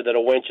make sure that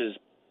a winch is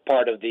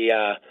part of the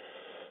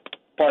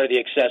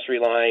accessory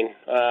line.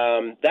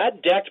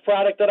 That decked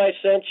product that I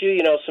sent you,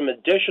 some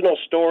additional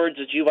storage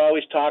that you've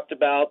always talked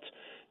about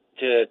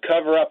to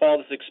cover up all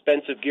this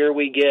expensive gear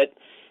we get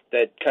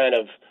that kind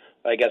of,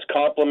 I guess,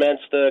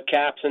 complements the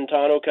caps and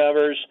tonneau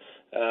covers.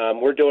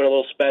 We're doing a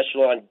little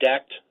special on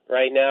decked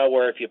right now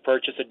where if you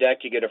purchase a deck,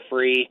 you get a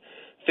free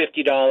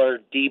 $50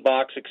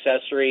 D-Box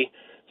accessory.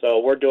 So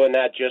we're doing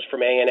that just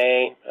from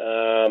A&A.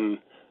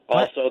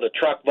 Also, the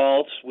truck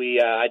vaults.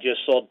 I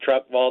just sold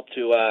truck vault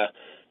to a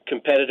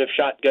competitive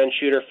shotgun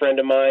shooter friend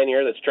of mine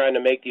here that's trying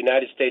to make the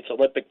United States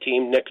Olympic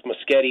team, Nick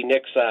Moschetti.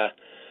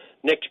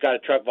 Nick got a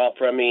truck vault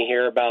from me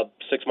here about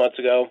 6 months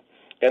ago.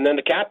 And then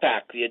the cap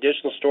pack, the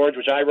additional storage,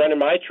 which I run in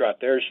my truck.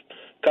 There's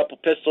a couple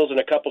pistols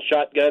and a couple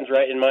shotguns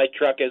right in my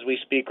truck as we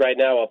speak right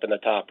now up in the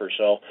topper.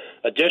 So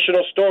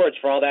additional storage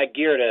for all that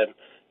gear to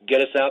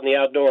get us out in the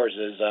outdoors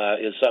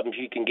is something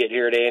you can get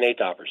here at A&A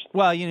Toppers.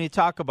 Well, you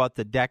talk about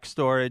the deck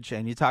storage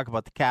and you talk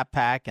about the cap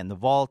pack and the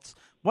vaults.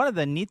 One of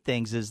the neat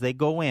things is they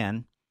go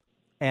in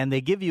and they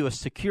give you a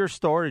secure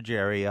storage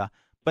area,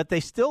 but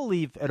they still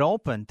leave it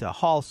open to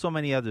haul so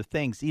many other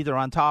things, either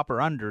on top or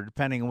under,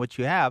 depending on what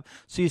you have.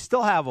 So you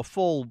still have a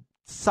full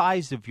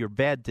size of your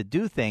bed to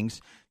do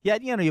things.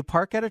 Yet, you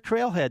park at a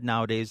trailhead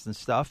nowadays and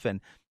stuff,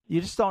 and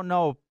you just don't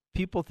know.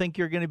 People think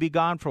you're going to be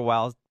gone for a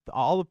while.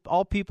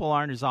 All people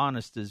aren't as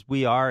honest as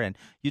we are, and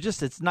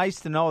it's nice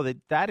to know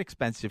that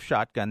expensive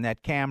shotgun,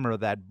 that camera,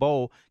 that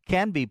bow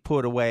can be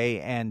put away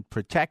and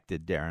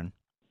protected, Darren.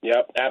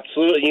 Yep,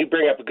 absolutely. You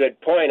bring up a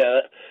good point.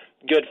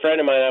 Good friend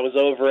of mine, I was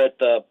over at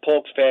the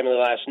Polk's family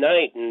last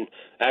night and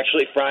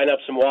actually frying up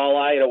some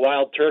walleye and a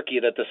wild turkey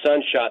that the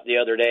son shot the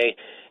other day.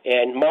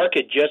 And Mark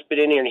had just been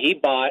in here, and he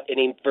bought, and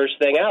he first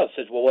thing out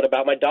says, well, what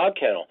about my dog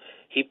kennel?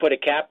 He put a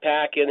cap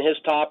pack in his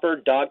topper.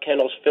 Dog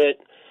kennels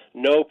fit,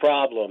 no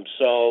problem.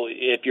 So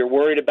if you're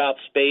worried about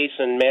space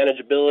and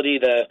manageability,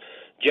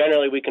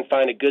 generally we can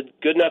find a good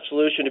enough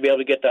solution to be able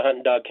to get the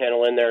hunting dog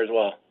kennel in there as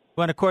well.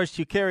 Well, and of course,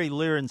 you carry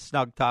Lear and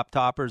Snug Top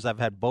toppers. I've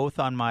had both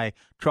on my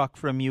truck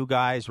from you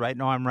guys. Right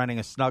now I'm running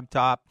a Snug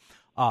Top.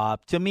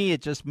 To me,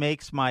 it just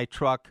makes my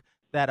truck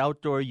that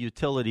outdoor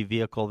utility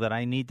vehicle that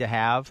I need to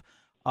have.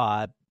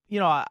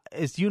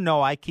 As you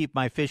know, I keep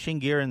my fishing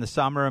gear in the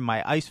summer and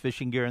my ice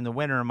fishing gear in the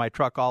winter in my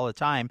truck all the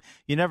time.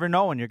 You never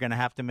know when you're going to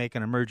have to make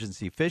an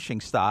emergency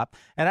fishing stop.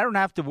 And I don't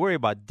have to worry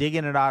about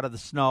digging it out of the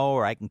snow,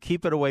 or I can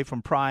keep it away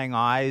from prying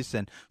eyes.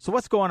 And so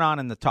what's going on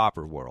in the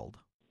topper world?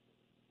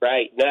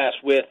 Right, yes.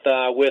 With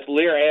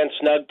Lear and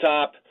Snug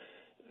Top,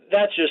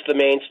 that's just the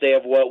mainstay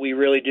of what we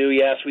really do.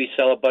 Yes, we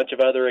sell a bunch of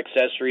other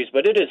accessories,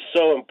 but it is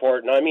so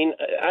important. I mean,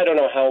 I don't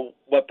know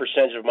what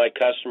percentage of my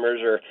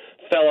customers are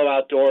fellow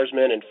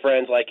outdoorsmen and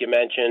friends, like you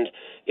mentioned.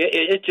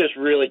 It just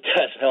really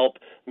does help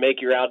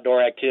make your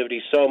outdoor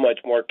activity so much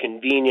more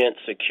convenient,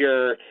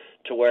 secure,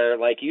 to where,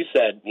 like you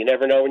said, you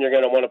never know when you're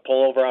going to want to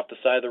pull over off the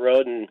side of the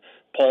road and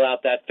pull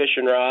out that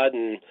fishing rod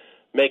and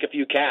make a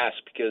few casts.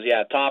 Because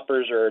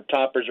toppers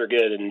are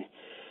good, and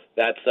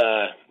that's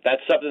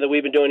something that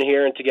we've been doing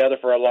here and together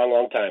for a long,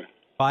 long time.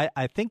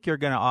 I think you're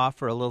going to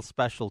offer a little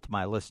special to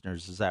my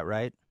listeners. Is that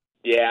right?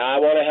 Yeah, I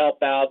want to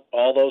help out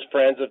all those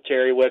friends of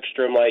Terry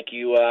Wickstrom, like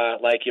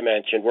you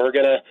mentioned.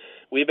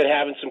 We've been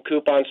having some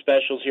coupon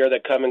specials here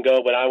that come and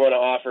go, but I want to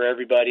offer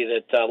everybody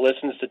that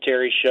listens to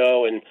Terry's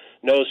show and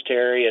knows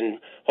Terry and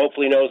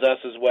hopefully knows us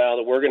as well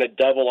that we're going to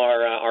double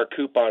our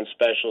coupon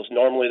specials.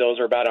 Normally those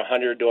are about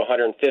 $100 to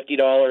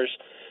 $150.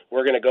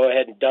 We're going to go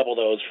ahead and double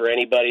those for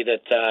anybody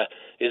that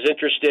is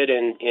interested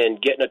in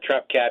getting a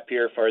truck cap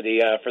here for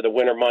the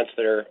winter months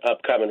that are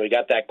upcoming. We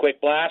got that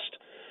quick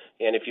blast.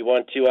 And if you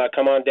want to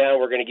come on down,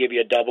 we're going to give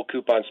you a double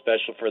coupon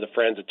special for the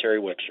friends of Terry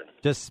Wickstrom.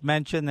 Just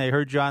mention they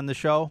heard you on the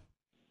show.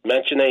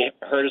 Mention they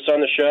heard us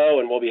on the show,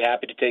 and we'll be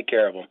happy to take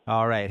care of them.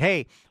 All right.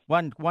 Hey,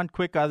 one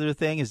quick other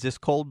thing. Is this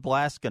cold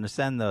blast going to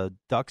send the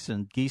ducks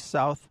and geese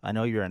south? I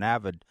know you're an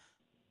avid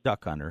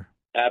duck hunter.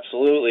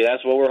 Absolutely.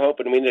 That's what we're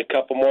hoping. We need a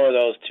couple more of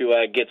those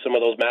to get some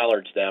of those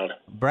mallards down.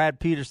 Brad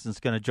Peterson's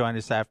going to join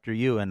us after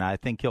you, and I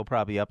think he'll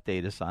probably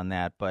update us on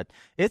that. But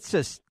it's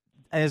just,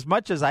 as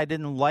much as I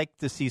didn't like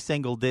to see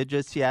single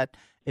digits yet,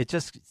 it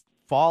just,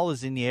 fall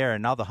is in the air,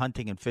 and now the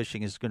hunting and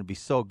fishing is going to be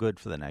so good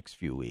for the next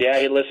few weeks. Yeah,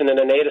 you listened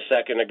to Nate a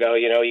second ago.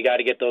 You got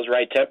to get those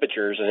right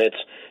temperatures, and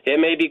it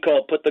may be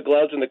cold. Put the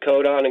gloves and the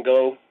coat on and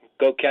go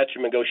catch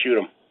them and go shoot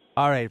them.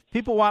 All right. If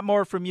people want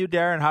more from you,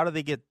 Darren, how do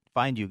they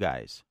find you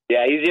guys?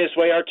 Yeah, easiest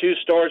way, our two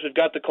stores. We've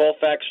got the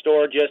Colfax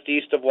store just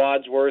east of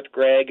Wadsworth,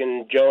 Greg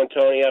and Joe and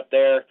Tony up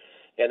there,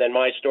 and then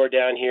my store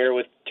down here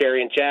with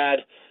Terry and Chad.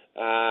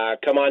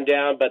 Come on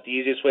down, but the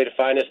easiest way to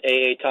find us,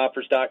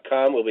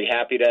 aatoppers.com. We'll be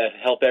happy to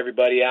help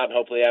everybody out and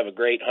hopefully have a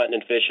great hunting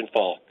and fishing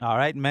fall. All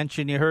right,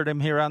 mention you heard him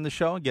here on the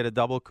show and get a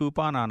double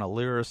coupon on a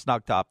Lyra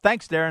Snug Top.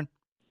 Thanks, Darren.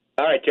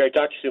 All right, Terry,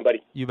 talk to you soon,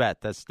 buddy. You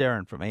bet. That's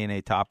Darren from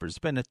A&A Toppers.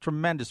 Been a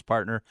tremendous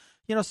partner.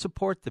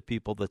 Support the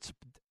people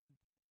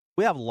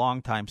we have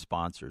longtime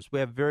sponsors. We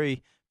have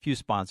very few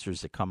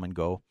sponsors that come and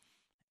go.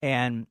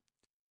 And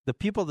the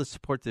people that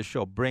support this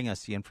show bring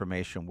us the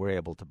information we're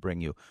able to bring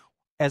you.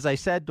 As I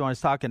said when I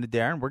was talking to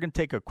Darren, we're going to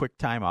take a quick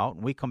time out.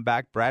 When we come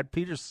back, Brad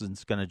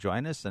Peterson's going to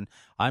join us, and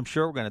I'm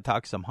sure we're going to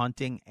talk some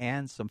hunting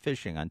and some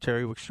fishing on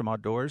Terry Wickstrom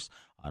Outdoors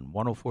on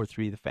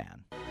 104.3 The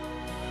Fan.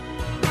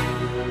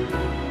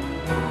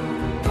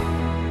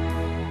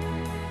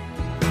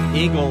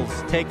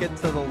 Eagles, take it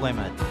to the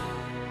limit.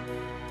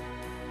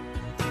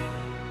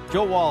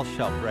 Joe Walsh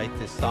helped write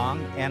this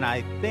song, and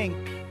I think,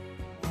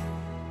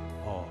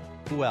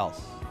 who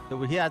else?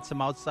 He had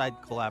some outside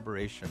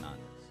collaboration on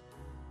this.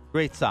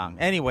 Great song.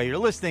 Anyway, you're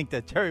listening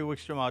to Terry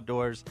Wickstrom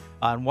Outdoors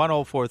on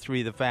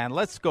 104.3 The Fan.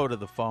 Let's go to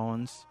the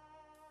phones.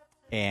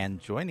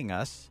 And joining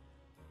us,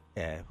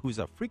 who's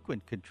a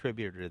frequent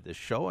contributor to this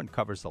show and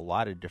covers a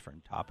lot of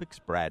different topics,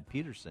 Brad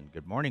Peterson.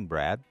 Good morning,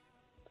 Brad.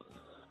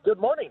 Good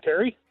morning,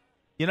 Terry.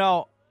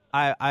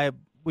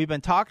 We've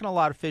been talking a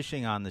lot of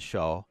fishing on the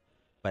show,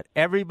 but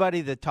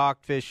everybody that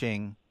talked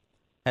fishing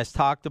has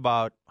talked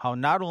about how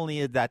not only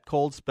is that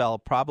cold spell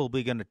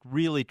probably going to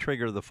really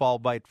trigger the fall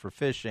bite for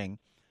fishing,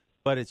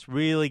 but it's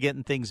really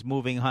getting things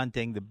moving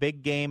hunting. The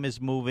big game is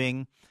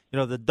moving.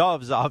 The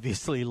doves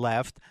obviously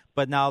left,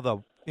 but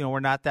now we're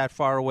not that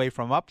far away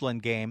from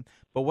upland game.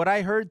 But what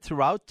I heard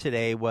throughout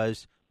today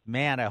was,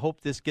 man, I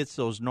hope this gets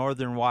those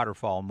northern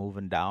waterfowl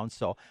moving down.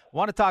 So I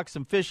want to talk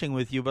some fishing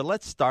with you, but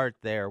let's start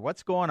there.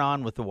 What's going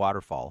on with the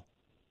waterfowl?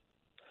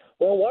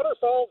 Well,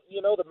 waterfowl,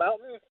 the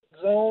mountain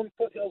zone,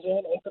 foothill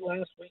zone opened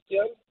last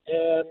weekend,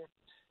 and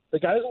the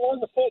guys along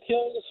the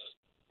foothills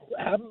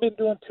haven't been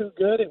doing too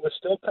good. It was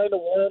still kind of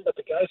warm, but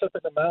the guys up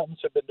in the mountains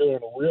have been doing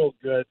real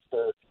good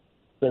for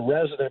the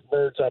resident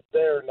birds up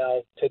there.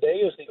 Now,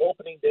 today is the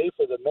opening day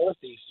for the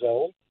northeast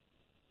zone,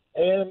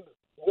 and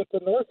with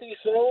the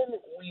northeast zone,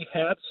 we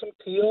had some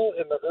teal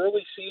in the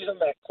early season.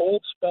 That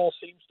cold spell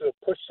seems to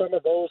have pushed some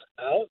of those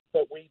out,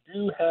 but we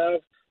do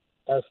have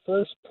our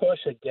first push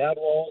at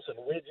gadwalls and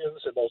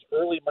widgeons and those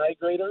early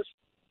migrators.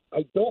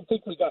 I don't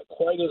think we got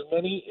quite as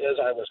many as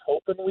I was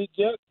hoping we'd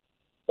get,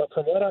 but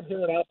from what I'm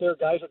hearing out there,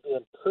 guys are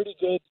doing pretty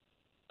good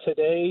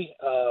today,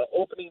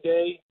 opening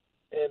day.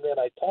 And then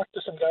I talked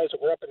to some guys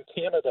that were up in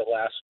Canada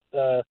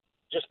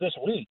just this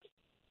week,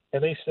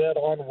 and they said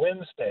on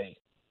Wednesday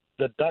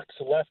the ducks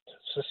left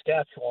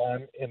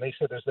Saskatchewan, and they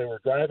said as they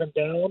were driving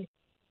down,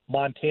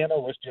 Montana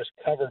was just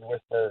covered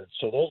with birds.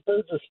 So those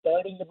birds are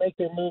starting to make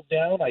their move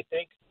down. I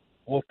think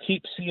we'll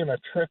keep seeing a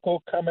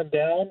trickle coming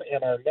down,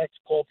 and our next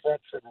cold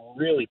front should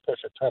really push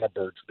a ton of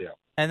birds down.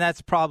 And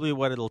that's probably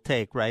what it'll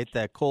take, right?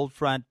 That cold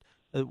front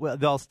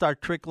they'll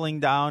start trickling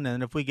down,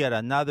 and if we get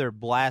another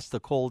blast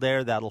of cold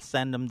air, that'll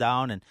send them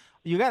down. And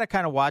you got to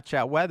kind of watch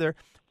that weather.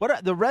 What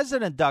are the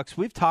resident ducks?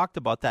 We've talked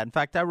about that. In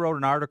fact, I wrote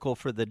an article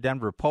for the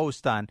Denver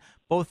Post on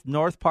both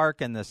North Park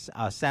and the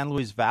San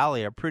Luis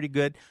Valley are pretty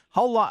good.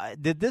 How long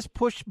did this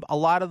push a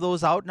lot of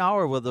those out now,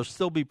 or will there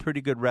still be pretty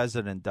good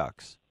resident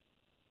ducks?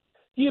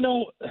 You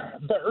know,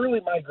 the early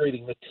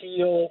migrating, the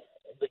teal,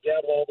 the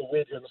gadwall, the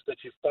widgeons that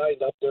you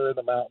find up there in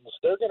the mountains,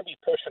 they're going to be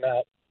pushing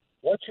out.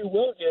 What you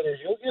will get is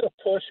you'll get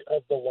a push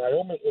of the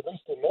Wyoming, at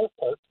least in North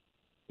Park,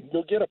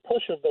 you'll get a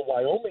push of the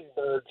Wyoming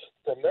birds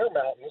from their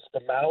mountains,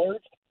 the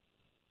mallards,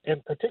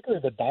 and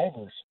particularly the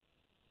divers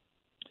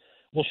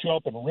will show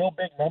up in real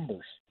big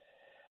numbers.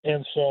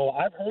 And so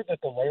I've heard that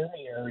the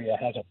Laramie area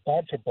has a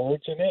bunch of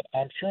birds in it.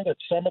 I'm sure that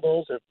some of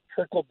those have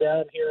trickled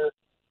down here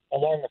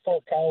along the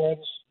Fort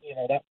Collins, you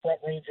know, that Front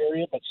Range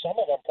area, but some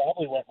of them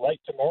probably went right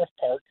to North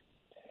Park.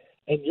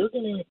 And you're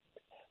going to,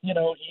 you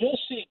know, you'll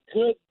see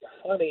good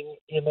hunting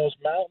in those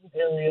mountain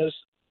areas.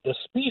 The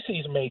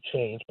species may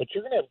change, but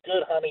you're going to have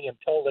good hunting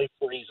until they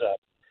freeze up.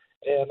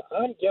 And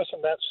I'm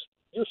guessing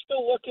you're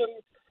still looking,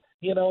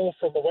 you know,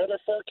 from the weather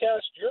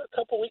forecast, you're a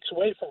couple weeks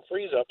away from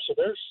freeze up. So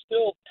there's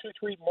still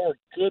 2-3 more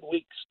good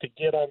weeks to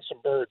get on some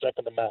birds up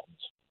in the mountains.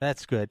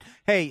 That's good.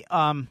 Hey,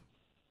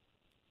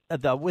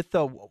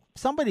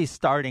 somebody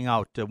starting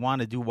out to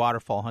want to do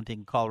waterfowl hunting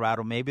in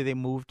Colorado, maybe they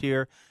moved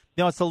here.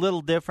 You know, it's a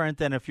little different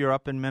than if you're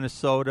up in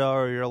Minnesota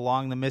or you're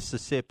along the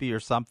Mississippi or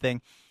something.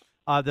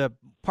 The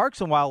Parks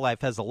and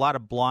Wildlife has a lot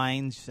of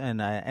blinds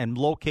and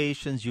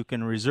locations you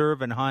can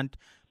reserve and hunt.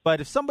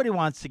 But if somebody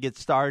wants to get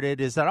started,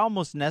 is that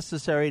almost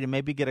necessary to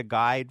maybe get a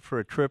guide for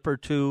a trip or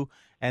two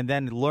and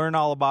then learn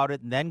all about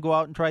it and then go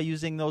out and try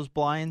using those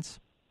blinds?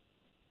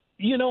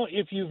 You know,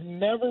 if you've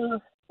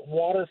never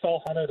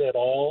waterfowl hunted at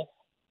all,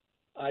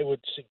 I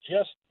would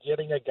suggest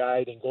getting a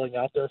guide and going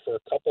out there for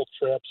a couple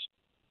trips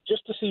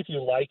just to see if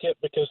you like it,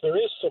 because there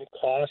is some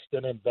cost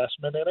and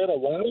investment in it. A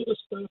lot of the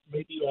stuff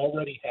maybe you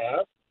already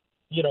have,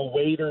 you know,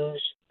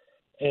 waders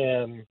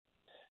and,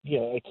 you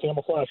know, a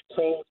camouflage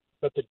coat,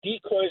 but the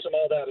decoys and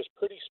all that is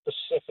pretty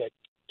specific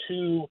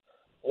to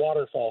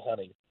waterfowl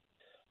hunting.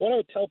 What I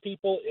would tell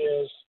people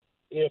is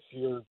if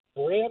you're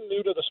brand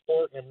new to the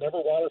sport and have never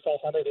waterfowl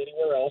hunted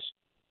anywhere else,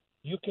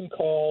 you can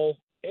call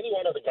any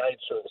one of the guide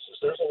services.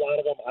 There's a lot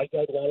of them. I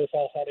guide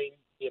waterfowl hunting.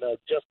 You know,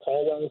 Jeff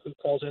Caldwell, who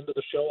calls into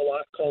the show a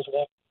lot,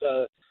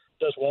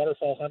 does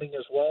waterfowl hunting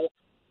as well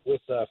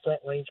with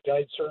Front Range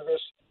Guide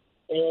Service.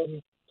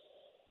 And,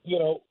 you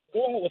know,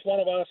 go out with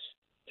one of us,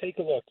 take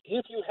a look.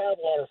 If you have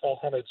waterfowl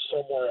hunted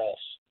somewhere else,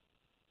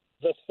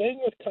 the thing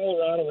with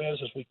Colorado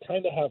is we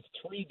kind of have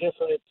three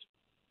different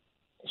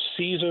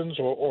seasons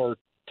or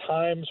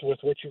times with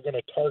which you're going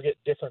to target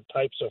different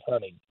types of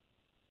hunting.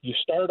 You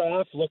start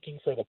off looking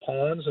for the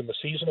ponds and the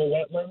seasonal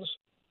wetlands.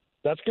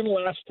 That's going to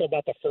last till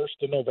about the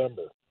 1st of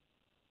November.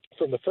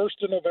 From the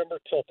 1st of November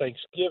till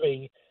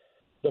Thanksgiving,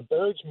 the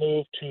birds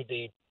move to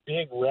the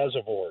big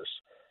reservoirs,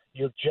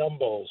 your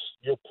jumbos,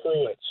 your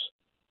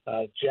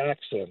Pruitts,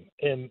 Jackson,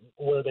 and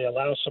where they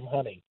allow some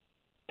hunting.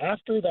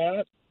 After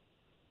that,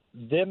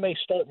 then they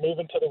start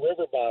moving to the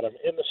river bottom.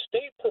 And the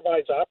state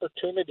provides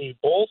opportunity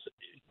both,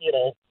 you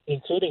know,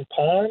 including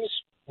ponds,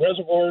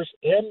 reservoirs,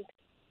 and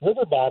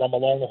river bottom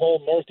along the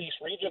whole northeast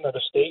region of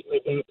the state.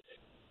 They've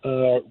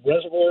got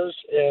reservoirs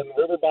and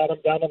river bottom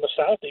down in the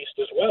southeast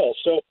as well.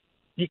 So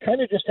you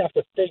kind of just have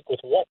to think with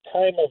what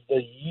time of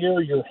the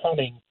year you're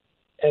hunting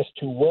as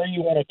to where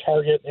you want to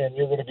target and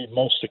you're going to be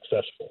most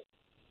successful.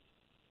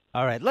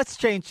 All right, let's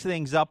change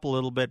things up a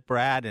little bit,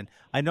 Brad. And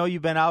I know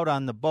you've been out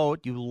on the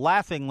boat. You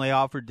laughingly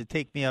offered to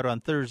take me out on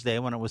Thursday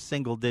when it was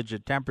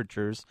single-digit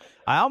temperatures.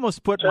 I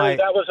almost put Terry,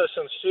 that was a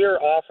sincere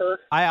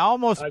offer. I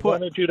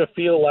wanted you to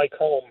feel like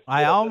home.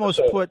 I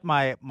almost put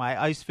my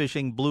ice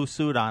fishing blue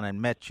suit on and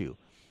met you.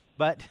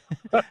 But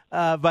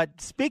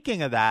but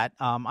speaking of that,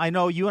 I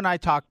know you and I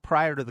talked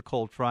prior to the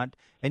cold front,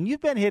 and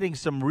you've been hitting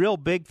some real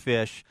big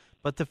fish.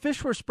 But the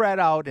fish were spread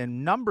out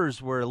and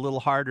numbers were a little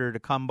harder to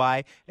come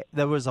by.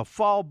 There was a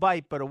fall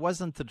bite, but it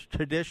wasn't the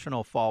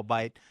traditional fall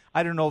bite.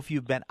 I don't know if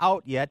you've been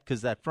out yet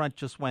because that front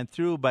just went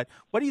through, but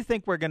what do you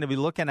think we're going to be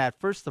looking at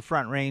first, the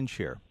Front Range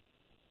here?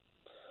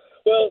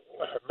 Well,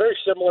 very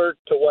similar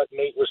to what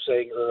Nate was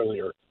saying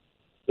earlier.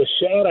 The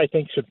shad, I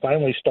think, should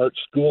finally start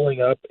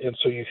schooling up, and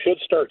so you should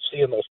start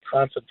seeing those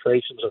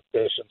concentrations of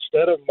fish.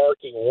 Instead of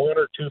marking one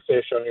or two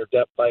fish on your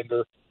depth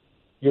finder,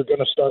 you're going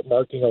to start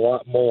marking a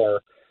lot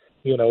more.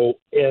 You know,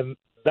 and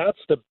that's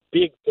the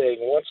big thing.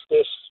 Once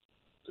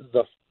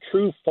the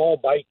true fall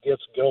bite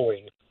gets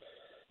going,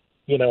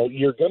 you know,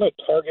 you're going to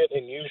target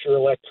and use your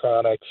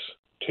electronics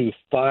to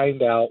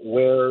find out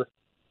where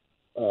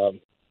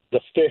the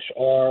fish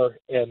are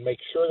and make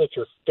sure that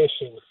you're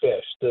fishing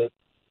fish.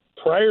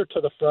 Prior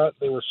to the front,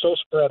 they were so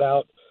spread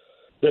out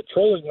that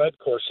trolling lead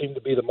core seemed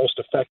to be the most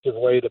effective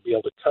way to be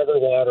able to cover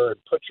water and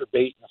put your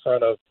bait in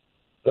front of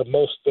the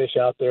most fish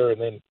out there and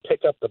then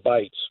pick up the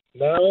bites.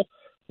 Now,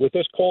 with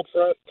this cold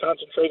front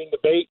concentrating the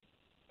bait,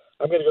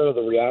 I'm going to go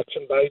to the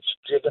reaction bites.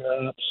 Jig and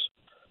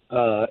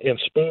Raps and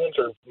spoons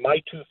are my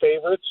two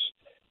favorites.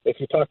 if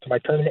you talk to my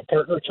tournament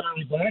partner,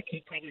 Charlie Black,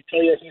 he'd probably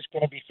tell you he's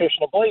going to be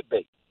fishing a blade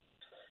bait.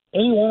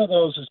 Any one of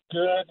those is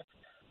good,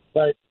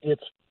 but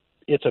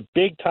it's a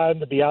big time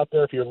to be out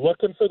there. If you're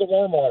looking for the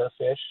warm water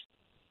fish,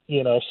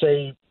 you know,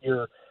 say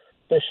you're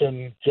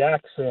fishing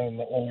Jackson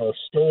or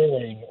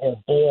Sterling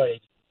or Boyd,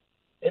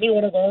 any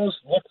one of those,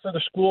 look for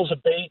the schools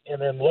of bait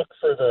and then look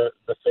for the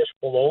fish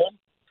below them.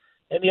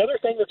 And the other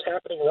thing that's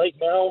happening right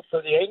now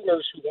for the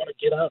anglers who want to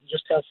get out and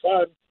just have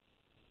fun,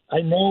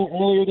 I know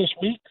earlier this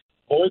week,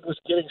 Boyd was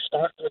getting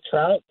stocked with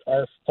trout.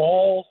 Our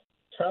fall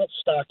trout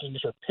stockings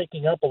are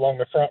picking up along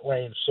the front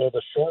range. So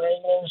the shore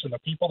anglers and the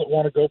people that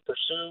want to go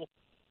pursue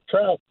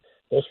trout,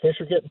 those fish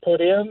are getting put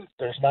in.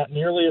 There's not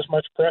nearly as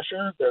much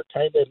pressure. They're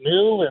kind of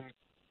new,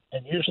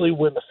 and usually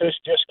when the fish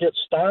just get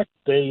stocked,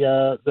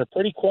 they're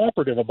pretty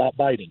cooperative about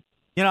biting.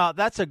 You know,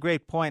 that's a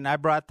great point. I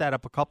brought that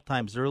up a couple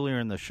times earlier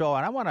in the show,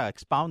 and I want to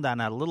expound on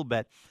that a little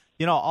bit.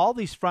 You know, all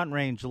these front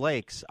range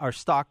lakes are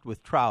stocked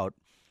with trout.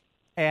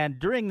 And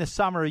during the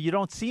summer, you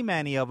don't see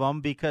many of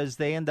them because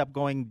they end up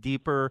going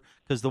deeper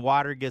because the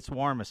water gets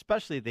warm,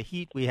 especially the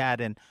heat we had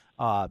in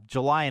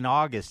July and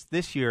August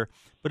this year.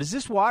 But as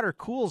this water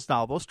cools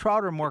now, those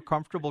trout are more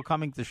comfortable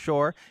coming to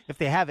shore. If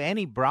they have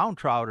any brown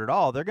trout at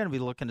all, they're going to be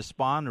looking to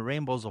spawn. The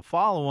rainbows will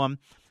follow them.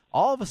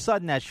 All of a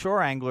sudden, that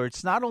shore angler,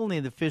 it's not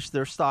only the fish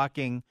they're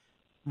stocking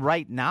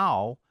right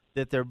now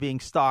that they're being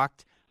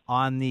stocked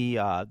on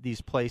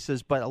these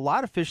places, but a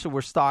lot of fish that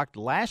were stocked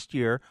last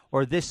year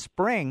or this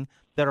spring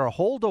that are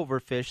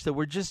holdover fish that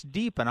were just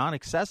deep and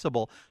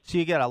inaccessible. So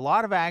you get a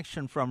lot of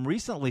action from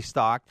recently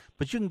stocked,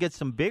 but you can get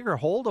some bigger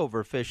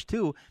holdover fish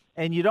too,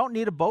 and you don't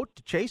need a boat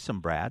to chase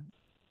them, Brad.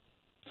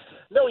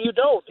 No, you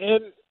don't.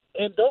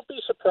 And don't be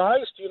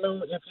surprised, you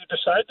know, if you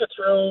decide to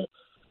throw,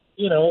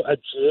 you know, a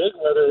jig,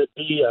 whether it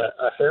be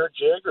a hair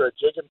jig or a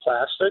jig in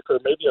plastic or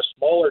maybe a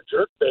smaller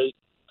jerk bait,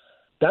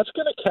 that's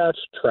going to catch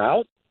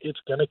trout. It's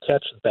going to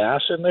catch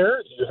bass in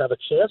there. You have a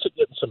chance at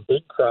getting some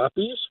big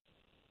crappies.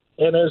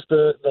 And as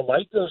the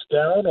light goes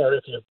down, or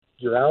if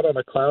you're out on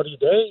a cloudy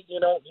day, you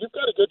know, you've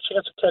got a good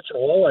chance of catching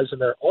walleyes in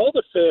there. All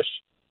the fish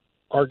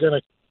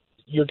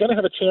you're going to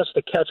have a chance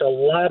to catch a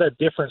lot of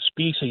different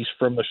species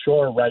from the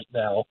shore right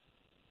now.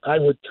 I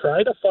would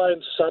try to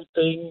find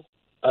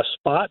a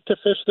spot to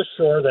fish the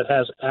shore that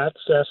has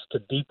access to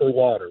deeper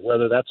water,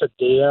 whether that's a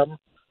dam,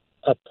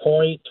 a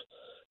point,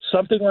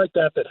 something like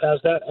that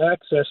has that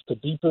access to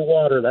deeper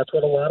water. That's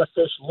what a lot of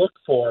fish look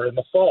for in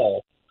the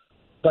fall.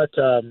 But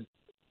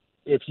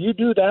if you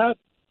do that,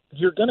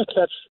 you're going to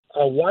catch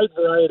a wide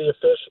variety of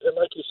fish. And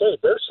like you say,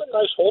 there's some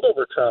nice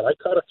holdover trout. I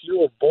caught a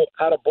few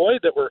out of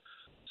Boyd that were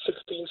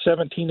 16,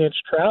 17-inch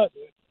trout.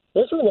 And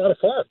those are a lot of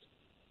fun.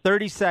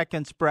 30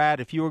 seconds, Brad.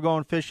 If you were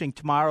going fishing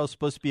tomorrow, it's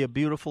supposed to be a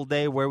beautiful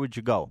day, where would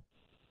you go?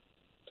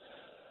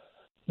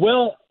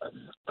 Well,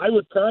 I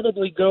would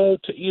probably go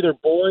to either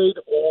Boyd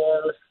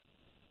or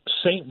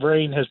St.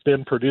 Vrain has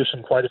been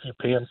producing quite a few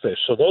panfish.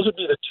 So those would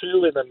be the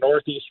two in the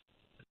northeast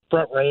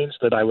front range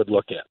that I would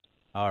look at.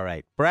 All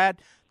right. Brad,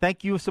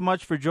 thank you so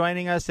much for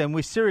joining us, and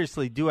we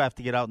seriously do have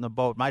to get out in the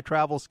boat. My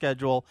travel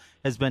schedule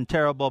has been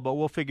terrible, but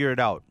we'll figure it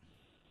out.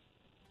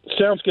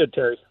 Sounds good,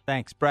 Terry.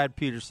 Thanks. Brad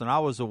Peterson,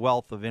 always a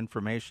wealth of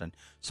information.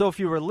 So if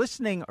you were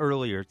listening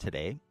earlier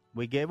today,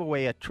 we gave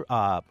away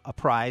a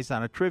prize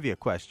on a trivia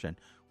question.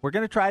 We're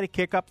going to try to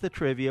kick up the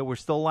trivia. We're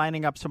still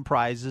lining up some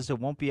prizes. It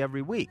won't be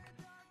every week.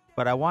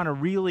 But I want to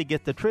really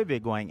get the trivia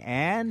going.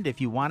 And if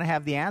you want to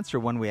have the answer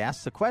when we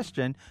ask the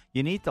question,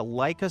 you need to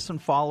like us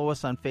and follow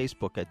us on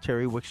Facebook at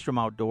Terry Wickstrom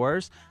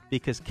Outdoors,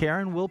 because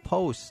Karen will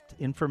post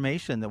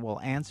information that will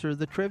answer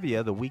the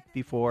trivia the week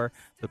before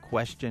the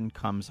question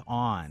comes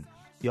on.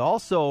 You're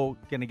also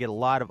going to get a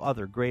lot of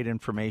other great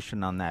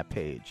information on that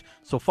page.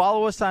 So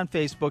follow us on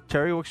Facebook,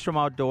 Terry Wickstrom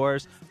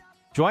Outdoors.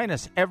 Join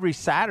us every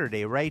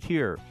Saturday right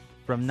here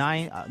from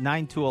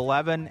 9 to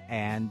 11.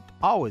 And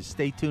always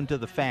stay tuned to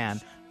The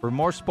Fan for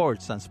more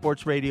sports on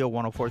Sports Radio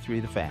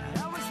 104.3 The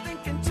Fan.